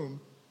other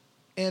room,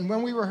 and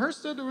when we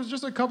rehearsed it, there was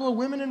just a couple of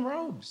women in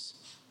robes.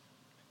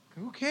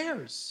 Who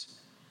cares?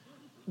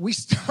 We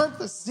start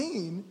the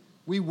scene,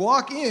 we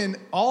walk in,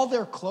 all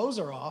their clothes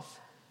are off,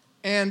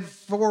 and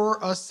for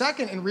a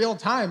second in real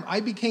time,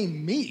 I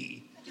became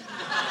me.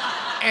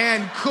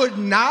 and could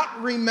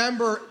not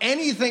remember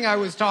anything I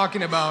was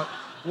talking about.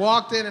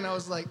 Walked in and I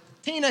was like,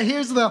 Tina,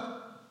 here's the...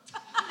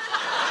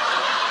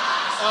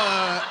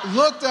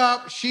 Looked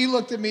up, she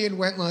looked at me and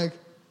went like,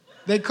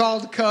 they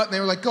called cut and they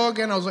were like, go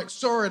again. I was like,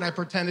 sorry. And I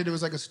pretended it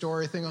was like a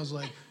story thing. I was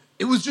like,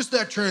 it was just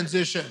that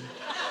transition.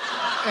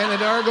 And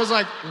Adara goes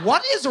like,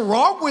 what is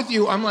wrong with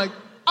you? I'm like,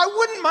 I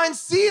wouldn't mind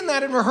seeing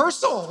that in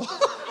rehearsal.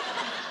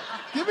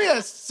 Give me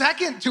a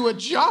second to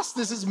adjust.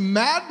 This is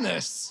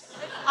madness.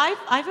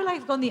 I feel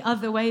like I've gone the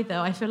other way,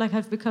 though. I feel like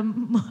I've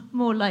become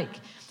more like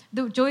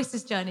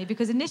Joyce's journey,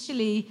 because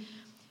initially,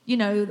 you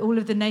know, all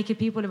of the naked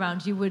people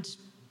around you would,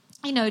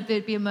 you know,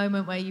 there'd be a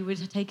moment where you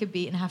would take a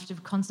beat and have to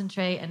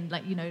concentrate and,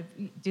 like, you know,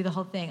 do the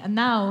whole thing. And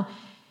now,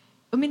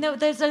 I mean, there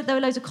were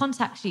loads of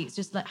contact sheets,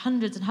 just like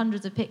hundreds and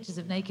hundreds of pictures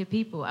of naked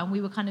people, and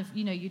we were kind of,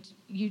 you know,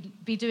 you'd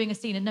be doing a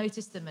scene and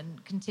notice them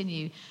and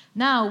continue.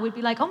 Now we'd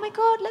be like, oh my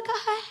God, look at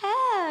her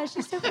hair,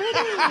 she's so pretty.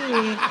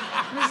 And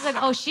it's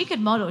like, oh, she could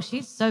model,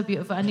 she's so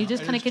beautiful, and you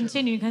just kind of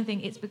continue and kind of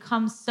think it's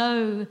become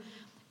so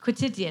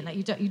quotidian that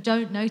you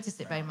don't notice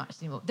it very much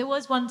anymore. There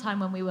was one time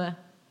when we were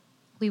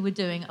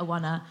doing a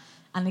one-er,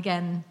 and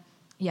again,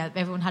 yeah,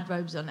 everyone had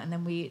robes on, and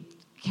then we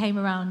came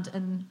around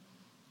and.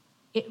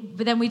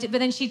 But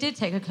then she did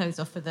take her clothes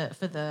off for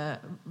the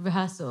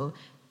rehearsal,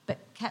 but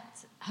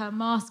kept her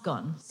mask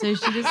on. So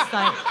she just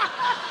like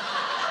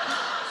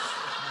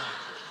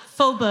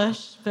full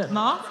bush, but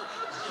mask.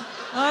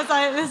 I was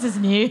like, this is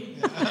new.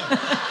 Yeah.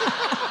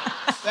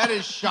 That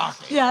is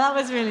shocking. Yeah, that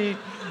was really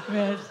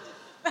weird.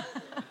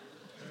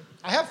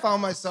 I have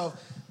found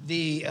myself,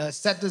 the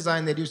set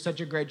design, they do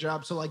such a great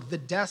job. So like the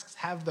desks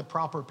have the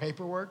proper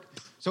paperwork.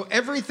 So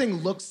everything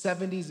looks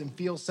 70s and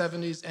feels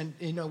 70s. And,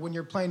 you know, when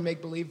you're playing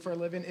make-believe for a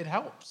living, it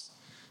helps.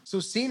 So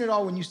seeing it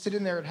all, when you sit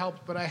in there, it helps.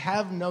 But I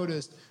have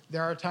noticed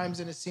there are times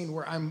in a scene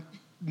where I'm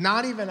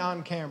not even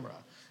on camera.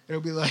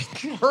 It'll be like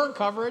her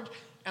coverage,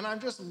 and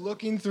I'm just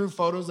looking through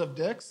photos of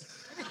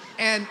dicks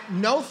and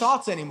no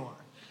thoughts anymore.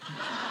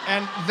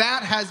 And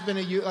that has been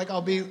like,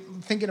 I'll be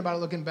thinking about it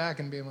looking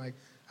back and being like,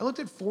 I looked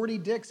at 40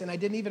 dicks and I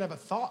didn't even have a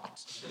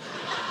thought.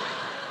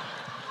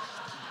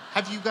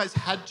 Have you guys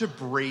had to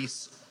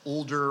brace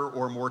older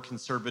or more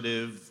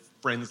conservative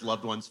friends,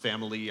 loved ones,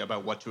 family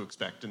about what to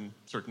expect in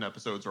certain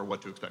episodes or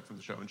what to expect from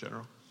the show in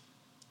general?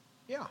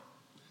 Yeah.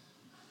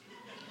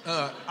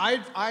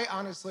 I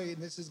honestly,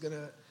 and this is going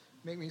to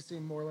make me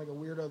seem more like a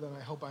weirdo than I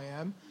hope I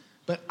am,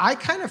 but I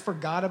kind of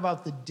forgot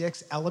about the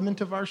dicks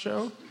element of our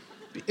show,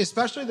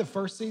 especially the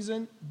first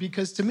season,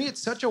 because to me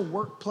it's such a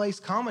workplace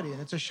comedy, and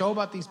it's a show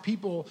about these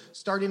people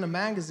starting a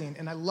magazine,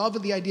 and I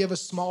love the idea of a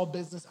small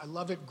business. I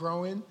love it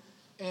growing.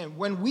 And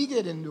when we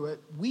get into it,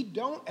 we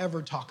don't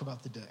ever talk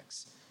about the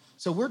dicks.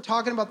 So we're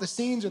talking about the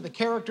scenes or the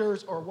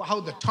characters or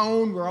how the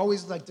tone, we're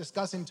always like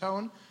discussing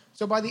tone.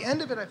 So by the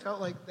end of it, I felt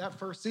like that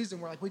first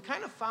season, we're like, we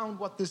kind of found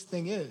what this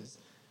thing is.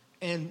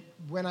 And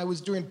when I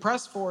was doing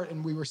press for it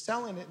and we were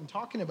selling it and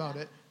talking about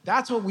it,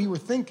 that's what we were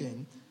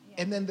thinking.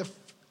 And then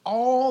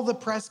all the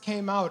press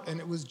came out and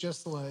it was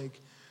just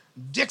like,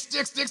 dicks,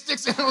 dicks, dicks,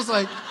 dicks. And I was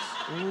like,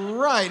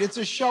 right, it's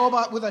a show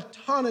with a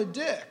ton of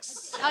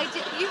dicks.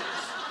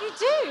 You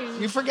do.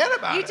 You forget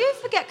about it. You do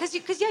forget,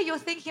 because you're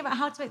thinking about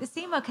how to make the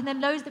scene work, and then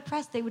loads of the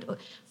press, they would,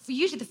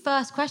 usually the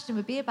first question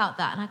would be about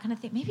that, and I kind of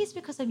think, maybe it's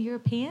because I'm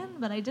European,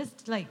 but I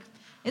just, like,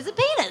 it's a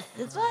penis,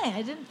 it's fine,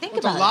 I didn't think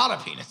about it. It's a lot of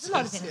penises. It's a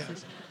lot of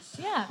penises.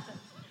 Yeah.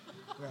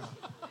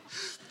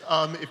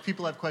 If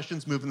people have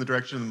questions, move in the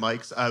direction of the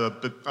mics.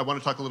 But I want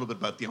to talk a little bit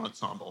about the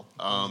ensemble,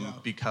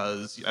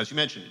 because, as you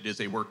mentioned, it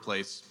is a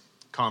workplace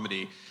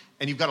comedy,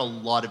 and you've got a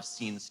lot of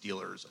scene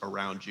stealers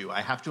around you. I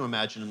have to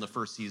imagine in the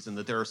first season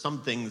that there are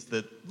some things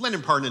that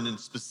Lennon Parnan in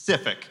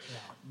specific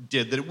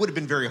did that it would have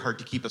been very hard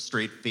to keep a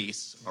straight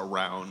face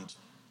around.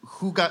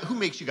 Who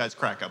makes you guys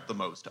crack up the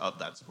most of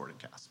that supporting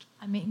cast?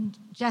 I mean,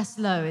 Jess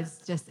Lowe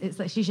is just, it's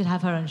like she should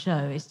have her own show.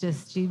 It's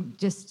just,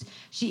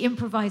 she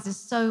improvises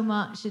so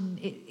much, and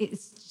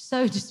it's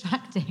so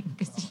distracting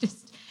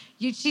because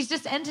she's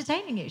just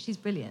entertaining you. She's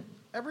brilliant.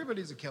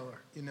 Everybody's a killer,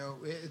 you know.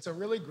 It's a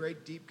really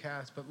great deep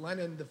cast, but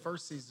Lennon, the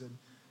first season,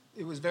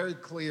 it was very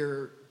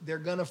clear they're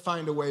gonna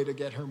find a way to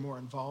get her more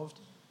involved.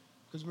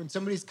 Because when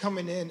somebody's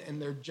coming in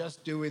and they're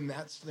just doing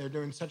that, they're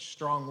doing such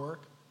strong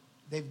work,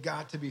 they've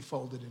got to be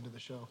folded into the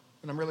show.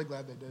 And I'm really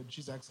glad they did.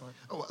 She's excellent.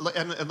 Oh,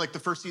 and like the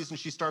first season,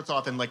 she starts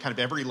off and like kind of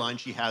every line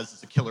she has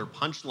is a killer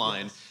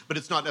punchline, but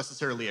it's not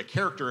necessarily a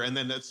character. And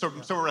then it's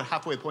somewhere around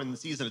halfway point in the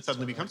season, it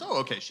suddenly becomes, oh,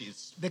 okay,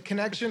 she's... The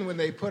connection when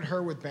they put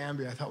her with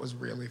Bambi, I thought was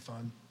really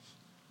fun.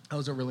 That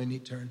was a really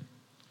neat turn.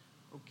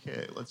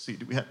 Okay, let's see.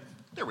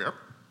 There we are.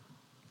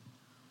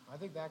 I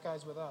think that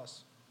guy's with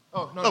us.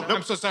 Oh, no,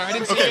 I'm so sorry. I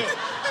didn't see you.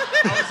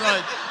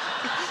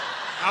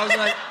 I was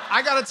like,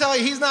 I got to tell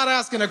you, he's not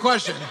asking a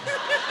question.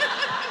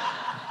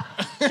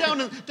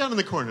 down in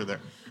the corner there.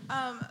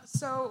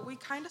 So we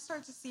kind of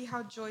start to see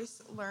how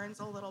Joyce learns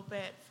a little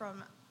bit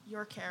from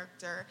your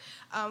character.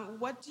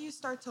 What do you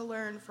start to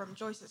learn from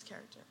Joyce's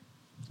character?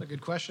 That's a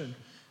good question.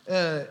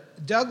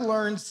 Doug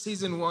learns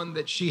season 1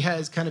 that she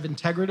has kind of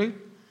integrity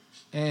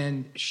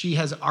and she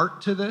has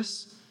art to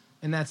this.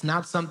 And that's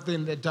not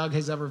something that Doug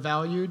has ever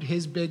valued.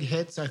 His big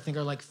hits, I think,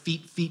 are like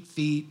feet,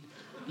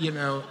 you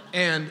know.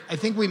 And I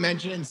think we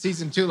mentioned in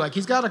season 2, like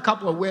he's got a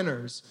couple of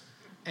winners,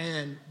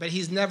 but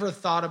he's never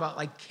thought about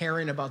like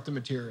caring about the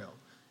material.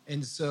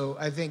 And so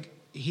I think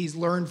he's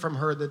learned from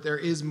her that there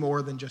is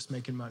more than just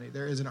making money.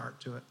 There is an art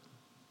to it.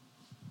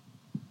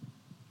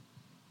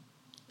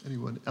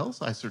 Anyone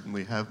else? I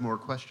certainly have more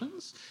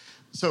questions.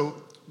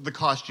 So the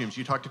costumes,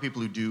 you talk to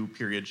people who do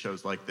period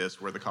shows like this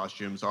where the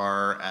costumes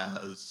are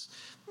as,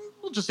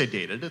 we'll just say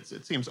dated,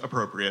 it seems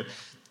appropriate.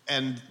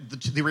 And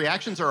the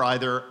reactions are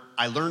either,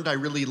 I learned I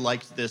really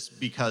liked this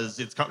because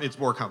it's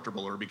more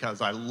comfortable, or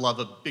because I love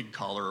a big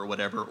collar or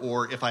whatever,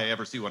 or if I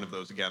ever see one of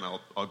those again,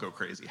 I'll go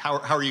crazy. How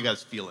are you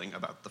guys feeling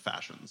about the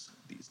fashions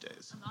these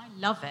days? I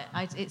love it.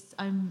 I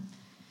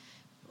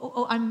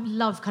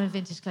love kind of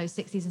vintage clothes,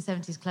 60s and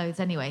 70s clothes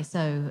anyway.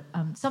 So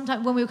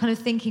sometimes when we were kind of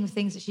thinking of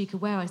things that she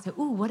could wear, I said,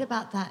 what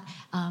about that?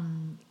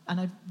 And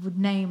I would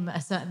name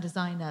a certain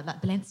designer,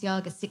 like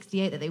Balenciaga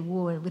 68 that they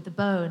wore with the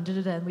bow and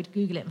da-da-da, and we'd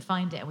Google it and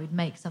find it, and we'd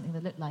make something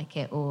that looked like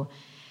it. Or,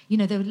 you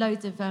know, there were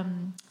loads of,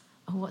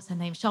 what's her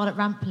name? Charlotte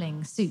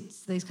Rampling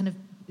suits. Those kind of,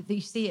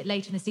 you see it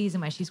later in the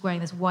season where she's wearing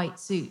this white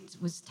suit,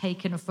 was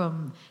taken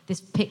from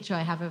this picture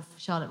I have of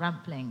Charlotte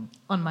Rampling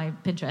on my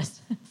Pinterest.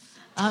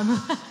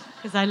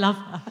 Because I love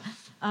her.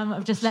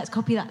 Of just, let's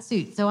copy that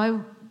suit.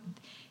 So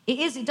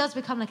it does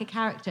become like a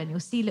character, and you'll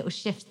see little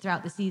shifts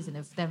throughout the season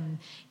of them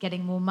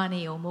getting more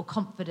money or more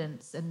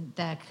confidence, and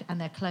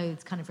their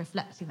clothes kind of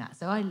reflecting that.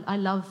 So I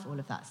love all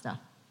of that stuff.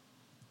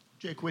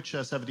 Jake, which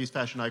 70s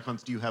fashion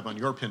icons do you have on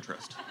your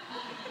Pinterest?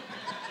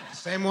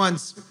 Same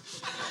ones.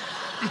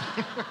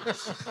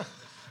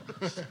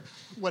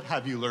 What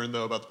have you learned,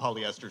 though, about the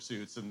polyester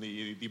suits and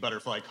the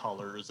butterfly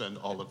collars and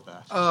all of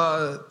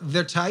that?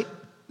 They're tight.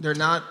 They're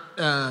not,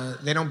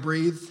 they don't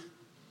breathe.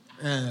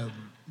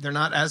 They're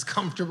not as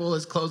comfortable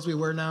as clothes we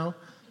wear now.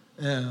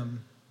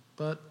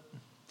 But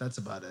that's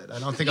about it. I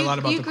don't think a lot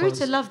about the clothes. You grew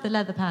to love the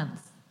leather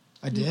pants.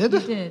 I did? You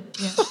did,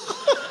 yeah.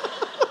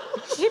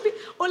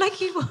 Or like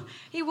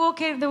he'd walk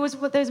in, there was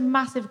those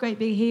massive, great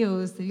big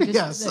heels that you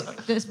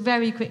just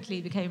very quickly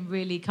became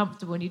really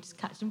comfortable, and you just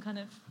catch them kind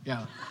of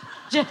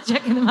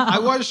checking them out. I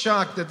was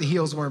shocked that the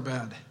heels weren't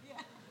bad. Yeah.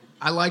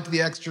 I liked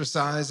the extra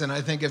size, and I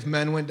think if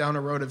men went down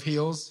a road of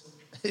heels,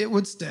 it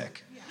would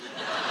stick.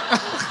 Yeah.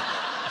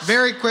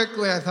 Very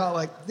quickly, I thought,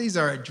 like, these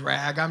are a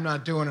drag. I'm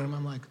not doing them.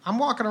 I'm like, I'm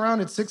walking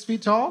around at 6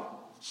 feet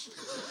tall?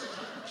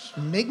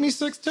 Make me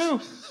 6'2".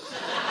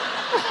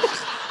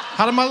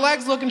 How do my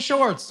legs look in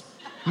shorts?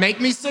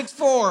 Make me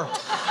 6'4".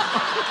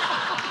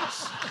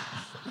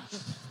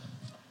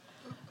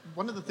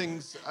 One of the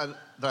things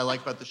that I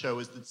like about the show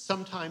is that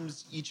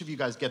sometimes each of you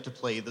guys get to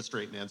play the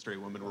straight man,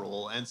 straight woman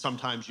role, and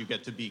sometimes you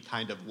get to be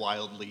kind of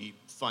wildly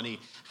funny.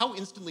 How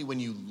instantly, when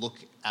you look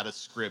at a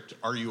script,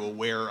 are you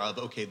aware of,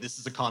 okay, this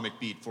is a comic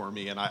beat for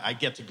me, and I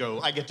get to go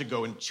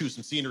and chew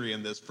some scenery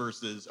in this,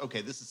 versus,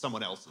 okay, this is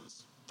someone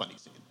else's funny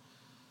scene?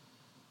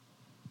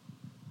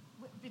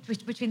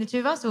 Between the two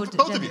of us, or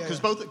both of you?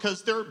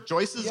 Because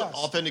Joyce is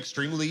often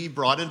extremely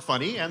broad and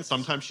funny, and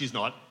sometimes she's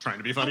not trying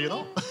to be funny at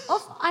all.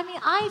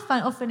 I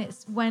find often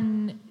it's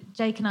when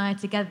Jake and I are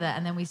together,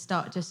 and then we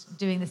start just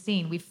doing the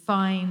scene. We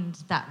find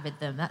that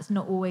rhythm. That's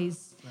not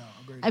always. No,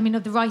 agreed. I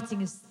mean, the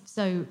writing is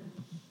so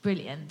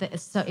brilliant that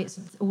it's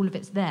all of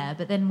it's there.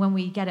 But then when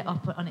we get it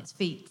up on its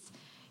feet,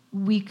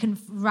 we can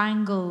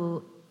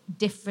wrangle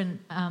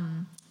different.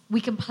 We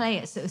can play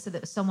it so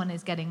that someone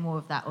is getting more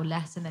of that or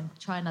less, and then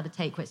try another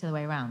take where it's the other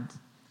way around.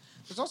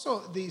 There's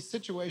also these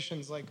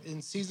situations, like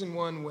in season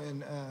 1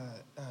 when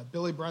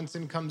Billy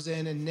Brunson comes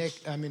in and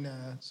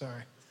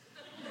sorry.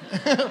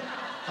 I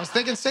was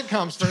thinking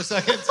sitcoms for a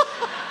second.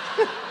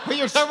 When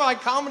you're talking about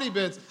like comedy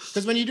bits,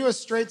 because when you do a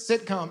straight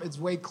sitcom, it's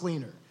way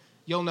cleaner.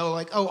 You'll know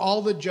like,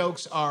 all the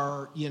jokes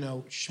are,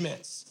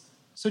 Schmitz.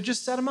 So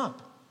just set them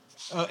up.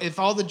 If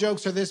all the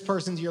jokes are this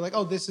person's, you're like,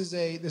 this is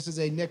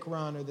a Nick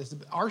Ron, or this.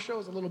 Our show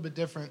is a little bit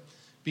different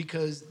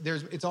because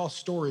it's all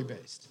story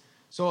based.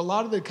 So a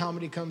lot of the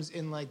comedy comes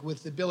in like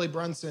with the Billy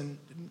Brunson.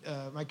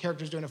 My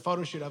character's doing a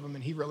photo shoot of him,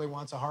 and he really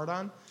wants a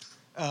hard-on,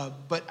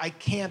 but I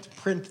can't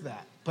print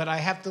that. But I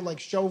have to like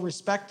show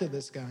respect to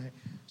this guy.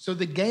 So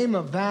the game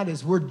of that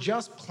is we're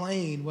just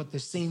playing what the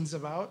scene's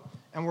about,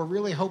 and we're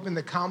really hoping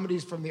the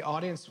comedy's from the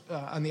audience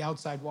on the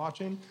outside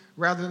watching,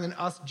 rather than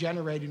us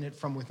generating it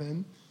from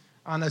within.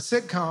 On a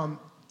sitcom,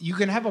 you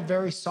can have a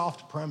very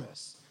soft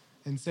premise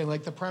and say,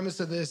 like, the premise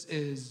of this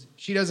is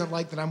she doesn't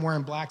like that I'm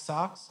wearing black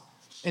socks.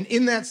 And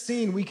in that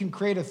scene, we can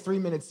create a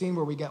 3-minute scene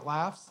where we get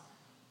laughs.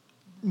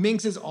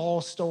 MINX is all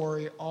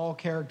story, all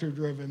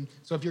character-driven.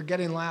 So if you're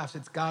getting laughs,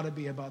 it's got to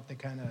be about the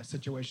kind of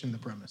situation, the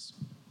premise.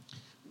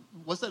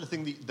 Was that a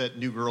thing that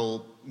New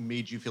Girl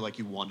made you feel like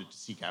you wanted to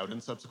seek out in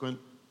subsequent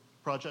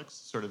projects?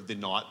 Sort of the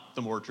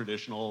more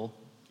traditional,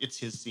 it's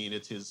his scene,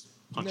 it's his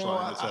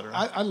punchline, etc.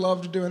 I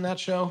loved doing that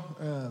show.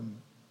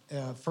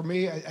 For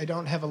me, I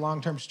don't have a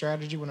long-term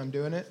strategy when I'm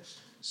doing it.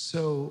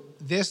 So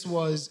this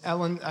was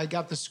Ellen. I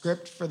got the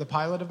script for the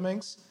pilot of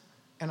MINX,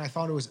 and I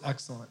thought it was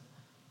excellent.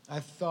 I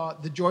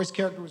thought the Joyce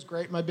character was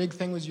great. My big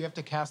thing was you have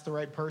to cast the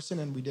right person,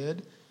 and we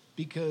did.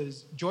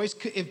 Because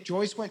if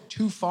Joyce went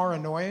too far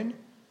annoying,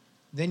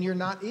 then you're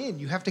not in.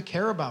 You have to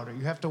care about her.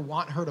 You have to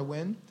want her to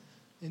win.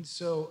 And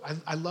so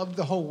I loved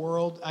the whole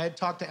world. I had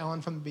talked to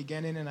Ellen from the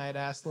beginning, and I had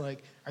asked,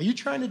 like, are you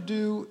trying to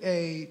do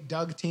a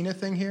Doug-Tina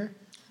thing here?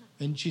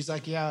 And she's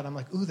like, yeah. And I'm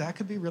like, ooh, that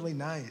could be really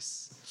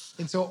nice.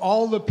 And so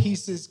all the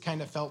pieces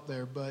kind of felt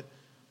there. But,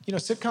 you know,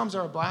 sitcoms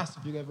are a blast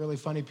if you have really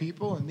funny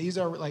people. And these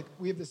are, like,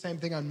 we have the same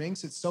thing on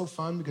MINX. It's so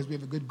fun because we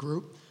have a good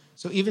group.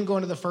 So even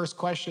going to the first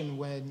question,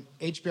 when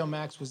HBO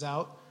Max was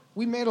out,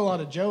 we made a lot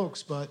of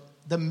jokes, but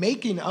the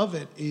making of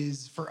it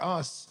is, for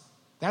us,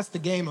 that's the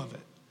game of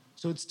it.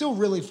 So it's still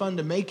really fun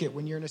to make it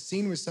when you're in a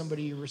scene with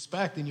somebody you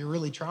respect and you're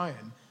really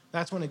trying.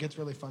 That's when it gets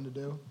really fun to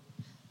do.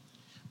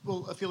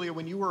 Well, Ophelia,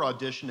 when you were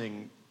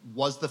auditioning,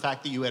 was the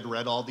fact that you had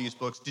read all these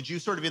books, did you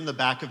sort of in the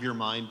back of your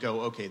mind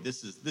go, okay,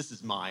 this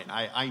is mine,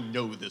 I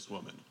know this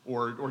woman,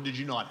 or did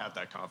you not have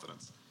that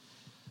confidence?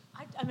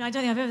 I mean, I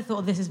don't think I've ever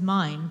thought this is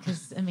mine,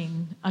 because, I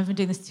mean, I've been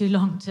doing this too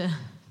long to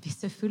be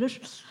so foolish.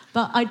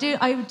 But I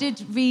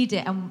did read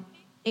it, and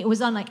it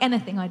was unlike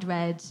anything I'd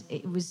read.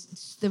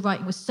 The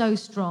writing was so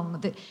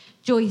strong that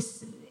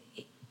Joyce,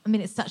 I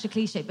mean, it's such a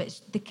cliche, but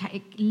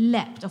it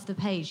leapt off the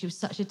page. She was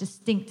such a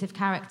distinctive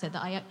character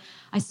that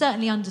I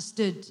certainly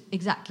understood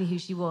exactly who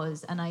she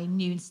was, and I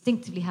knew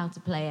instinctively how to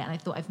play it, and I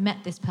thought, I've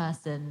met this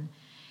person.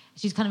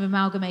 She's kind of an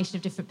amalgamation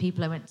of different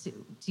people I went to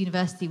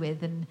university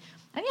with, and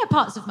yeah,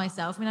 parts of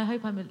myself. I mean, I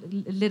hope I'm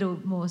a little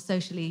more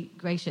socially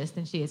gracious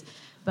than she is.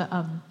 But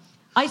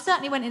I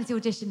certainly went into the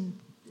audition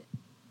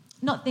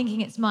not thinking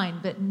it's mine,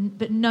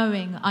 but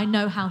knowing I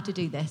know how to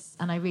do this,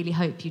 and I really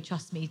hope you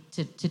trust me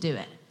to do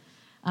it.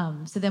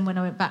 So then when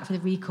I went back for the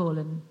recall,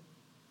 and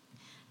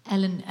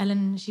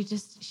Ellen, she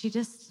was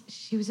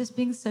just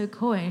being so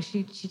coy.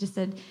 She just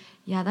said,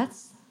 "Yeah,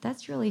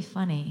 that's really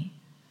funny.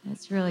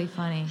 That's really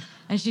funny."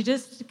 And she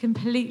just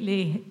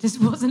completely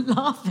just wasn't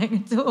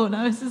laughing at all. And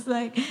I was just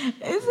like, is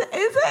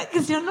it?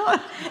 Because you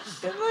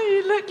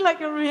look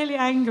like you're really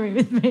angry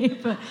with me.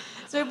 But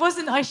so it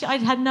wasn't, I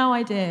had no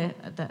idea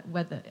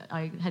whether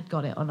I had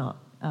got it or not.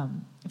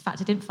 In fact,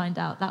 I didn't find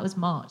out. That was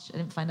March. I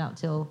didn't find out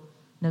till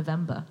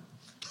November.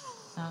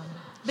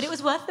 But it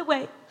was worth the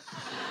wait.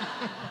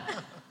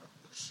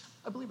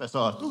 I believe I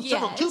saw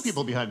two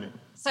people behind me.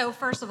 So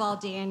first of all,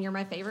 Dan, you're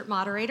my favorite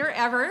moderator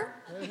ever.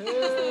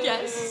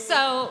 Yes.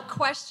 So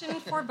question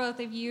for both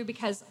of you,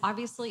 because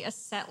obviously a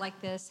set like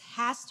this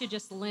has to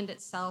just lend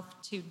itself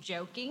to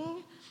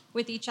joking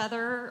with each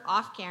other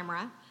off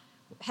camera.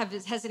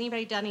 Has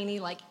anybody done any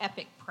like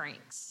epic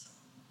pranks?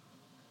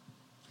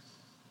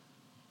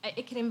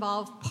 It can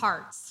involve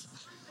parts.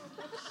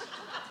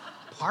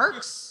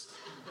 Parks?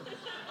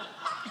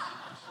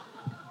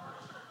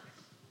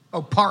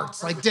 Oh,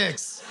 parts, like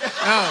dicks. Oh.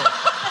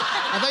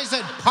 I thought you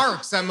said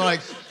parks. I'm like,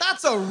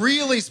 that's a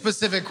really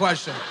specific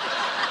question.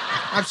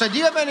 I'm sorry, do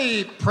you have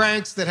any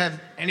pranks that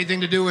have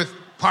anything to do with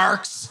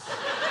parks?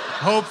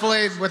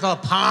 Hopefully with a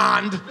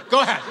pond.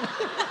 Go ahead.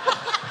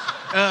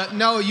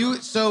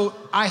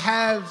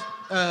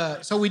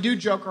 So we do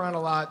joke around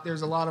a lot.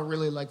 There's a lot of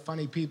really like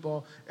funny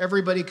people.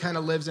 Everybody kind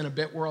of lives in a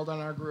bit world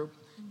on our group.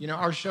 You know,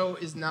 our show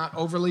is not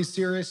overly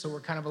serious, so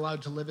we're kind of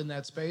allowed to live in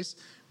that space.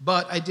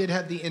 But I did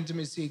have the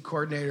intimacy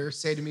coordinator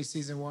say to me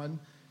season 1,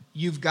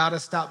 you've got to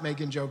stop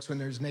making jokes when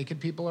there's naked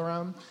people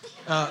around.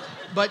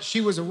 But she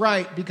was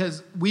right,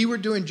 because we were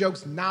doing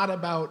jokes not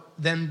about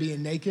them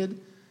being naked,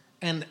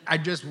 and I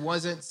just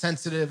wasn't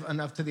sensitive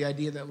enough to the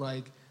idea that,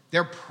 like,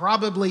 they're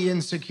probably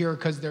insecure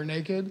because they're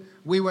naked.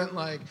 We went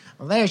like,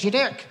 well, there's your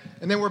dick.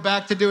 And then we're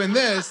back to doing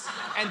this,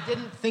 and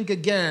didn't think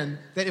again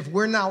that if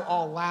we're now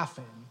all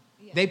laughing,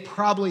 they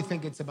probably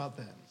think it's about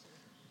them.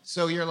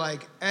 So you're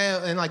like,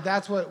 and like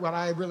that's what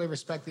I really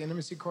respect the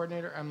intimacy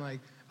coordinator. I'm like,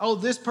 oh,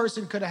 this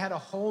person could have had a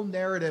whole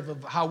narrative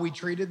of how we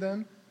treated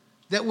them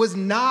that was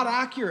not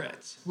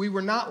accurate. We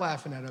were not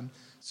laughing at them.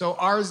 So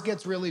ours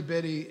gets really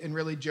bitty and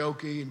really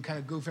jokey and kind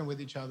of goofing with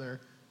each other.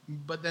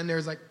 But then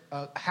there's like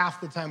half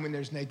the time when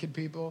there's naked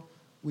people,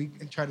 we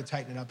try to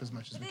tighten it up as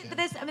much as we can. But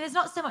there's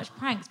not so much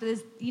pranks, but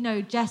there's,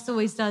 Jess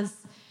always does,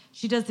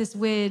 she does this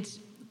weird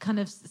kind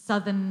of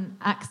southern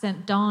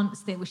accent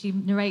dance thing where she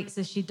narrates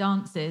as she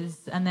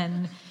dances, and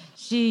then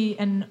she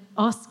and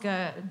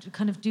Oscar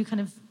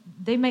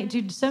they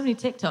do so many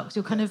TikToks.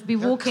 You'll kind of be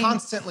walking,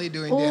 constantly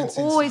doing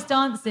dancing, always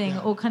dancing,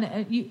 or kind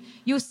of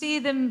you'll see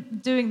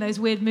them doing those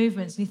weird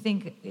movements, and you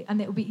think,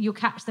 and you'll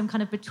catch them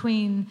kind of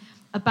between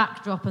a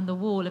backdrop and the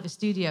wall of a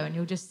studio, and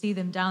you'll just see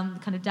them down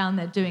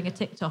there doing a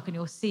TikTok, and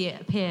you'll see it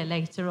appear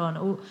later on.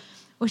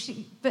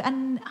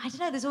 And I don't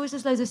know. There's always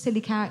just loads of silly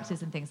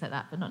characters and things like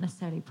that, but not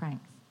necessarily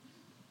pranks.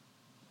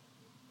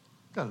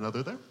 Got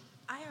another there?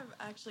 I have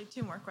actually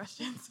 2 more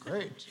questions.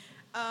 Great.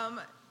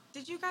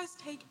 Did you guys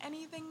take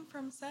anything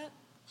from set?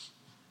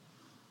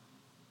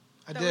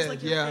 I that did, was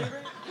like your yeah.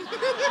 favorite?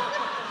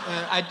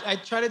 I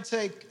try to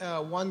take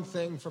one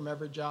thing from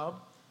every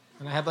job,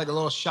 and I have like a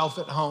little shelf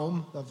at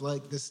home of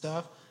like this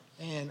stuff,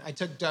 and I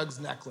took Doug's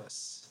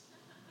necklace.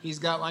 He's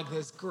got like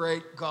this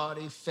great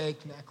gaudy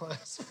fake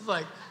necklace with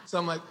like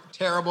some like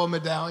terrible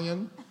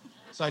medallion.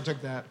 So I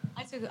took that.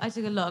 I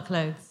took a lot of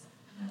clothes.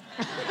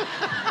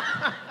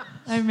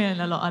 I mean,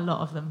 a lot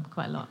of them,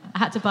 quite a lot. I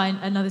had to buy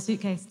another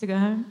suitcase to go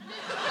home.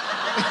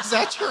 Is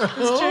that true?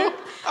 It's true.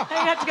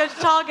 I had to go to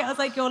Target. I was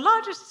like, your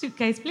largest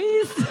suitcase,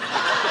 please.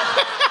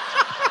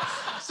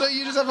 So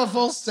you just have a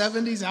full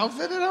 70s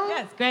outfit at home?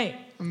 Yeah, it's great.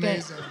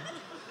 Amazing.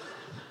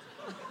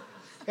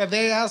 Yeah,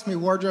 they asked me,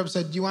 wardrobe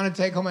said, do you want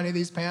to take home any of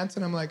these pants?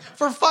 And I'm like,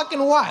 for fucking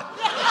what?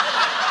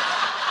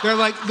 They're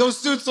like, those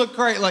suits look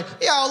great. Like,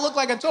 yeah, I'll look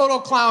like a total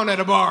clown at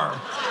a bar.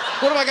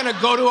 What am I going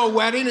to go to a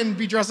wedding and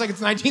be dressed like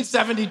it's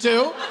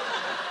 1972?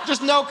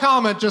 Just no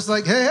comment, just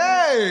like,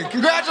 hey,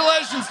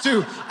 congratulations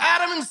to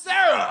Adam and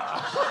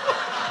Sarah.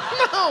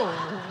 No.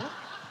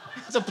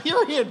 It's a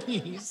period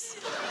piece.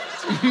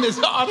 It's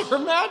utter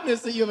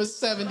madness that you have a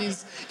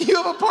 70s. You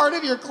have a part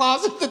of your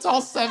closet that's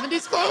all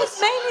 70s clothes?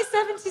 It's mainly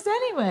 70s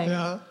anyway.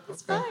 Yeah.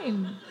 It's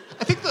fine.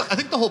 I think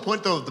the whole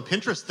point, though, of the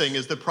Pinterest thing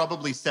is that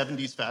probably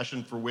 70s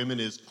fashion for women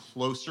is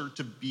closer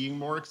to being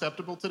more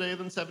acceptable today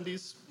than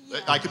 70s. Yeah.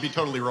 I could be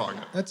totally wrong.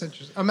 That's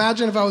interesting.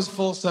 Imagine if I was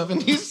full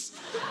 70s.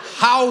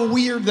 How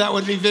weird that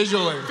would be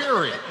visually.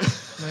 Very.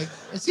 Like,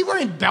 is he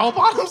wearing bell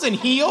bottoms and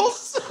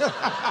heels?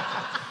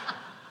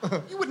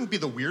 You wouldn't be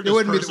the weirdest You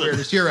wouldn't person. be the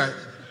weirdest. You're right.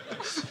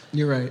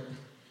 You're right.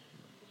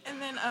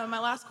 And then my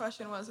last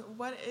question was,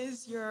 what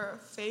is your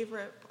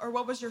favorite, or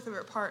what was your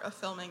favorite part of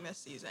filming this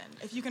season,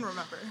 if you can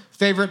remember?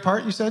 Favorite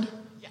part, you said?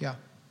 Yeah.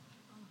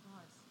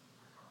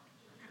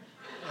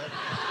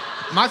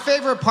 My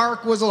favorite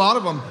part was a lot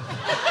of them.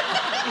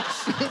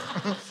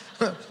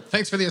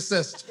 Thanks for the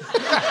assist.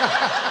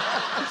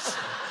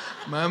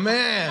 My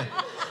man.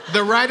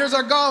 The writers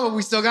are gone, but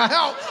we still got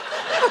help.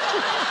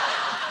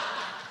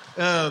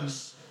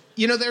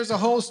 You know, there's a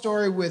whole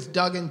story with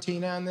Doug and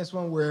Tina on this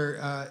one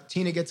where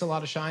Tina gets a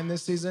lot of shine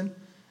this season.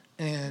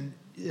 And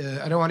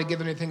I don't want to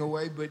give anything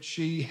away, but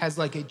she has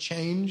like a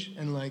change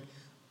and like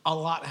a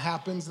lot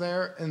happens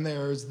there. And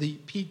there's the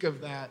peak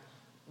of that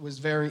was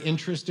very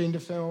interesting to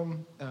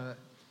film.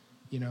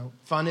 You know,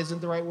 fun isn't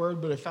the right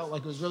word, but it felt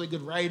like it was really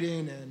good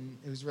writing and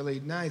it was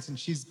really nice. And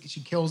she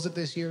kills it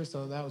this year,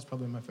 so that was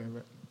probably my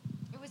favorite.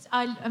 It was.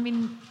 I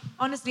mean,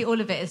 honestly, all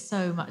of it is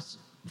so much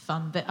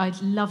fun. But I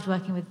loved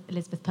working with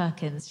Elizabeth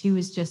Perkins. She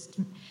was just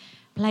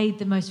played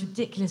the most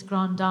ridiculous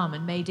grande dame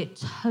and made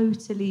it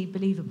totally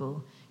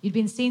believable. You'd be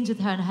in scenes with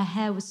her, and her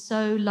hair was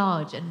so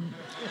large and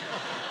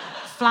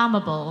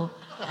flammable,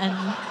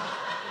 and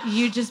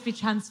you'd just be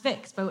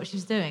transfixed by what she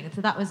was doing. So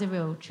that was a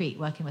real treat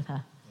working with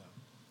her.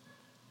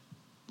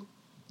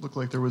 Looked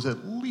like there was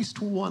at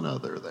least one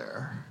other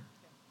there.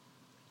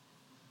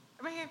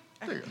 Right here.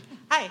 There you go.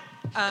 Hi.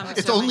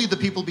 It's only the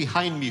people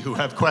behind me who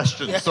have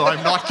questions, so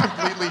I'm not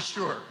completely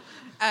sure.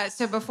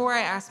 So before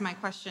I ask my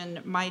question,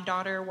 my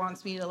daughter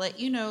wants me to let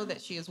you know that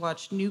she has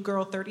watched New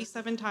Girl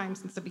 37 times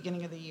since the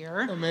beginning of the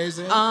year.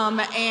 Amazing.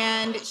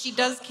 And she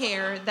does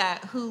care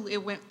that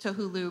it went to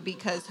Hulu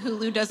because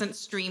Hulu doesn't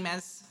stream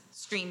as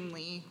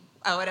streamly,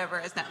 whatever,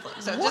 as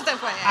Netflix. So just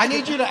FYI. I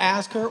need you to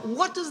ask her,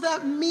 what does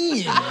that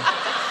mean?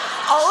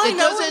 All It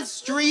doesn't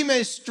stream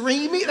as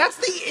streamy? That's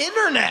the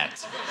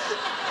internet.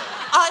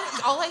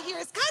 All I hear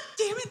is, God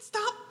damn it,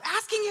 stop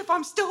asking if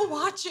I'm still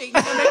watching.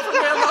 And they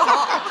forget the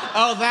hall.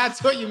 Oh,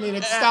 that's what you mean.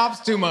 It stops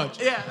too much.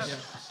 Yeah.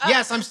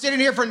 Yes, I'm sitting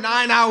here for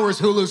 9 hours,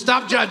 Hulu.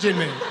 Stop judging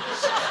me.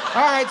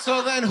 All right,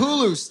 so then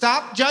Hulu,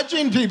 stop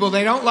judging people.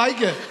 They don't like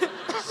it.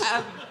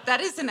 That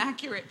is an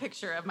accurate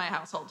picture of my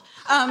household.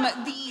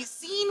 The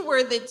scene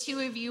where the two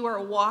of you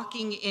are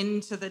walking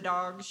into the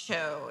dog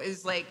show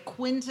is like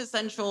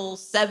quintessential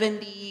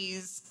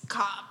 70s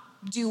cop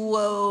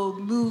duo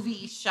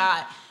movie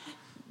shot.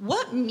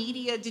 What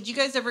media, did you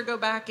guys ever go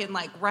back and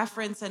like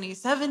reference any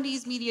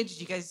 70s media? Did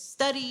you guys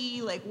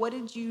study? Like, what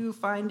did you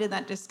find in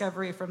that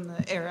discovery from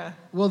the era?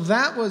 Well,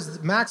 that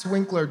was, Max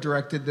Winkler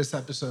directed this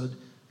episode,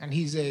 and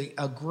he's a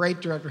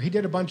great director. He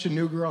did a bunch of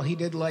New Girl. He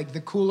did like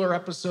the Cooler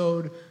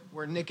episode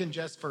where Nick and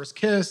Jess first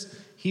kiss.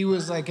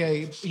 I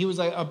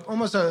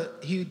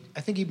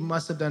think he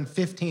must have done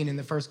 15 in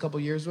the first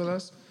couple years with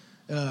us.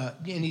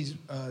 And he's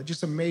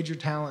just a major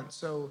talent.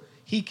 So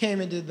he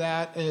came and did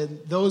that, and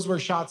those were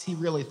shots he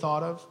really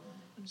thought of.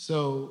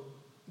 So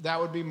that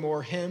would be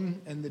more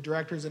him and the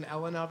directors and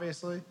Ellen,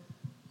 obviously.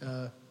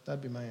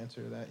 That'd be my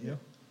answer to that, yeah.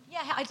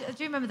 Yeah, I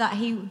do remember that.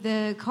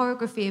 The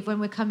choreography of when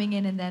we're coming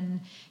in and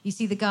then you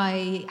see the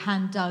guy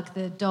hand Doug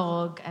the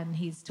dog and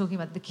he's talking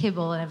about the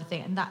kibble and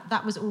everything. And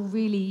that was all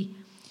really...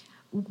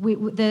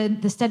 the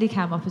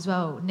Steadicam up as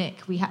well,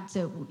 Nick,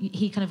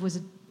 he kind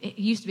of it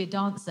used to be a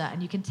dancer,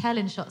 and you can tell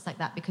in shots like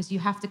that because you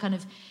have to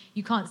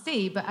you can't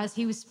see, but as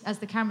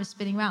the camera's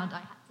spinning around,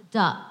 I had to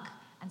duck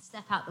and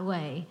step out the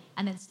way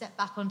and then step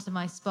back onto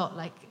my spot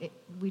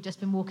we'd just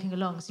been walking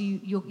along. So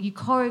you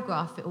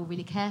choreograph it all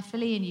really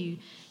carefully, and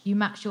you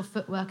match your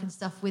footwork and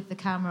stuff with the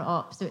camera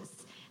op. So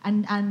it's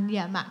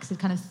yeah, Max had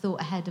kind of thought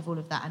ahead of all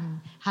of that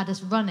and had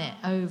us run it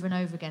over and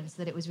over again so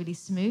that it was really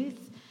smooth.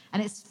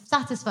 And it's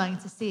satisfying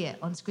to see it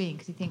on screen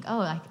because you think,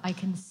 oh, I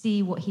can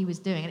see what he was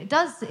doing. And it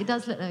does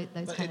look like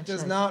those But kind it of does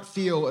shows. not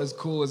feel as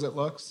cool as it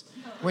looks.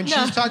 When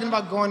she's talking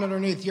about going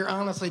underneath, you're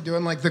honestly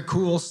doing like the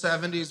cool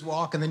 70s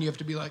walk, and then you have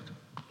to be like,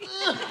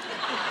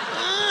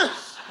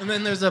 and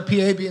then there's a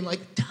PA being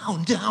like,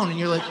 down, down, and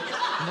you're like,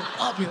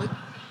 up, and you're like.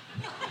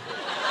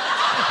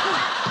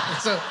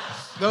 So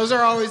those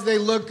are always, they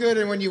look good,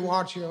 and when you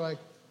watch, you're like,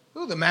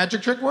 ooh, the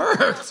magic trick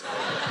worked.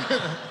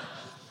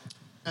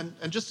 And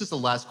just as a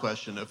last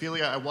question,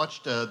 Ophelia, I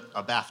watched a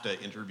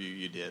BAFTA interview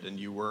you did, and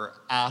you were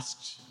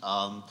asked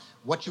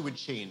what you would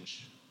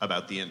change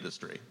about the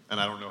industry. And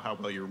I don't know how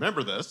well you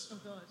remember this. Oh,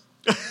 God.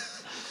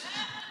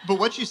 But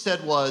what you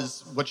said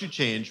was, what you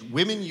change,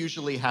 women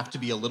usually have to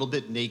be a little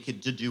bit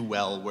naked to do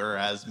well,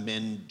 whereas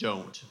men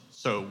don't.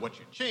 So what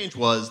you change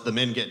was the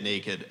men get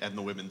naked and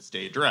the women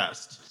stay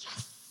dressed.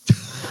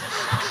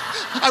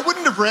 I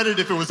wouldn't have read it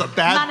if it was a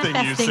bad thing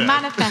you said.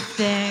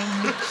 Manifesting.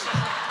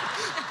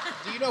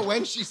 Do you know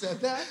when she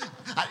said that?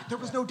 There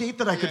was no date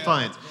that I could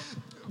find.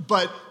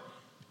 But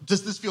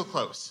does this feel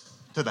close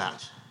to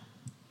that?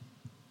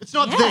 It's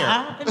not there.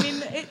 I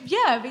mean,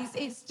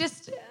 it's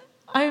just,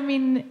 I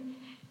mean,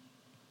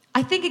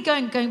 I think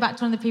going back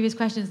to one of the previous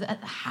questions,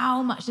 that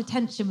how much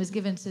attention was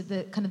given to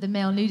the kind of the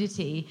male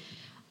nudity,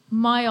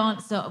 my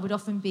answer would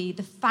often be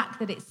the fact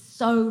that it's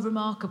so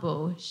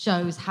remarkable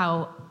shows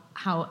how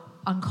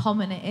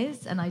uncommon it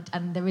is, and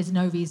there is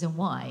no reason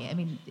why. I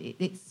mean,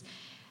 it's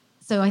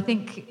so I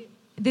think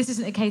this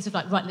isn't a case of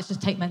like, right, let's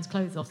just take men's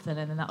clothes off then,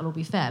 and then that'll all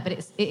be fair. But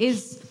it's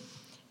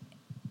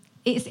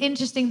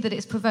interesting that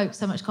it's provoked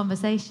so much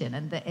conversation,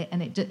 and that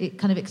it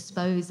kind of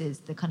exposes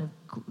the kind of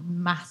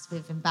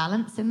massive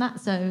imbalance in that.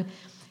 So,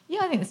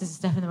 yeah, I think this is a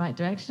step in the right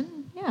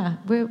direction. Yeah,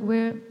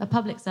 we're a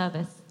public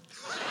service.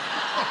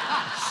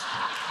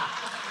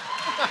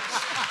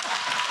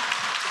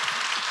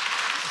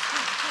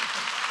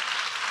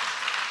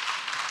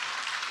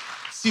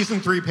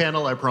 Season 3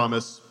 panel, I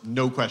promise,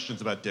 no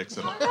questions about dicks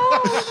at all.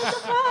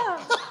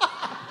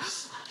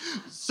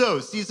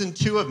 So, season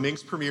 2 of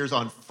MINX premieres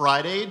on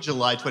Friday,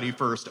 July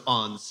 21st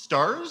on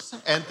Starz.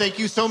 And thank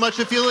you so much,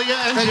 Ophelia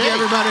and Thank you, Jake.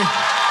 everybody.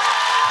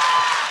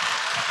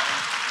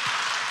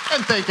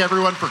 And thank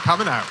everyone for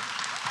coming out.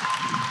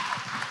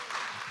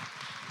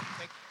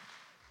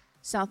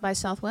 South by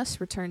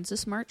Southwest returns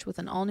this March with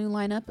an all-new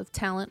lineup of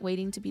talent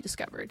waiting to be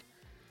discovered.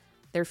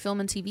 Their film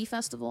and TV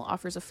festival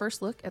offers a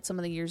first look at some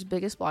of the year's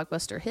biggest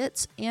blockbuster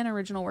hits and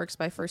original works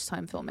by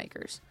first-time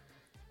filmmakers.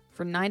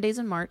 For 9 days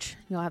in March,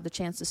 you'll have the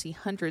chance to see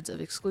hundreds of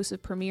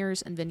exclusive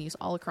premieres and venues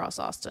all across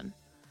Austin.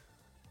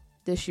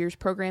 This year's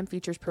program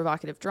features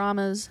provocative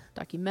dramas,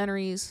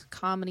 documentaries,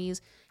 comedies,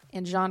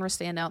 and genre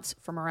standouts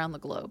from around the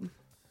globe.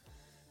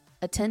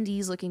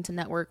 Attendees looking to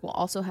network will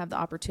also have the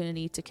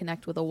opportunity to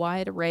connect with a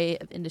wide array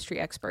of industry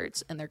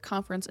experts in their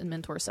conference and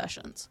mentor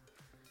sessions.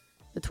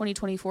 The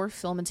 2024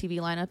 film and TV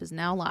lineup is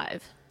now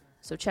live,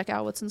 so check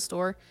out what's in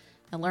store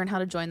and learn how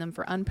to join them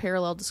for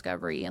unparalleled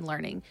discovery and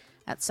learning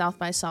at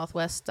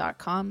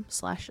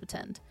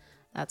southbysouthwest.com/attend.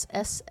 That's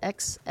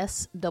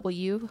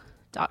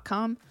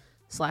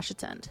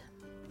sxsw.com/attend.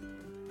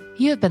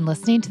 You have been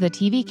listening to the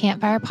TV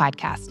Campfire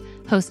podcast,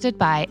 hosted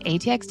by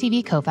ATX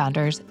TV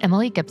co-founders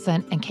Emily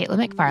Gibson and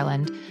Caitlin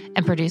McFarland,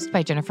 and produced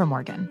by Jennifer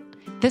Morgan.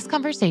 This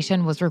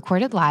conversation was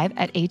recorded live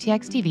at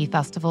ATX TV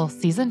Festival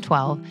Season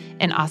 12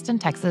 in Austin,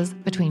 Texas,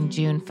 between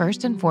June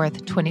 1st and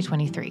 4th,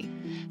 2023.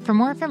 For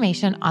more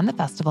information on the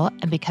festival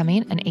and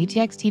becoming an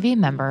ATX TV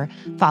member,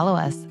 follow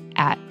us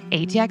at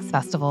ATX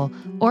Festival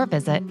or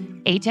visit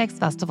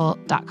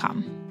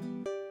atxfestival.com.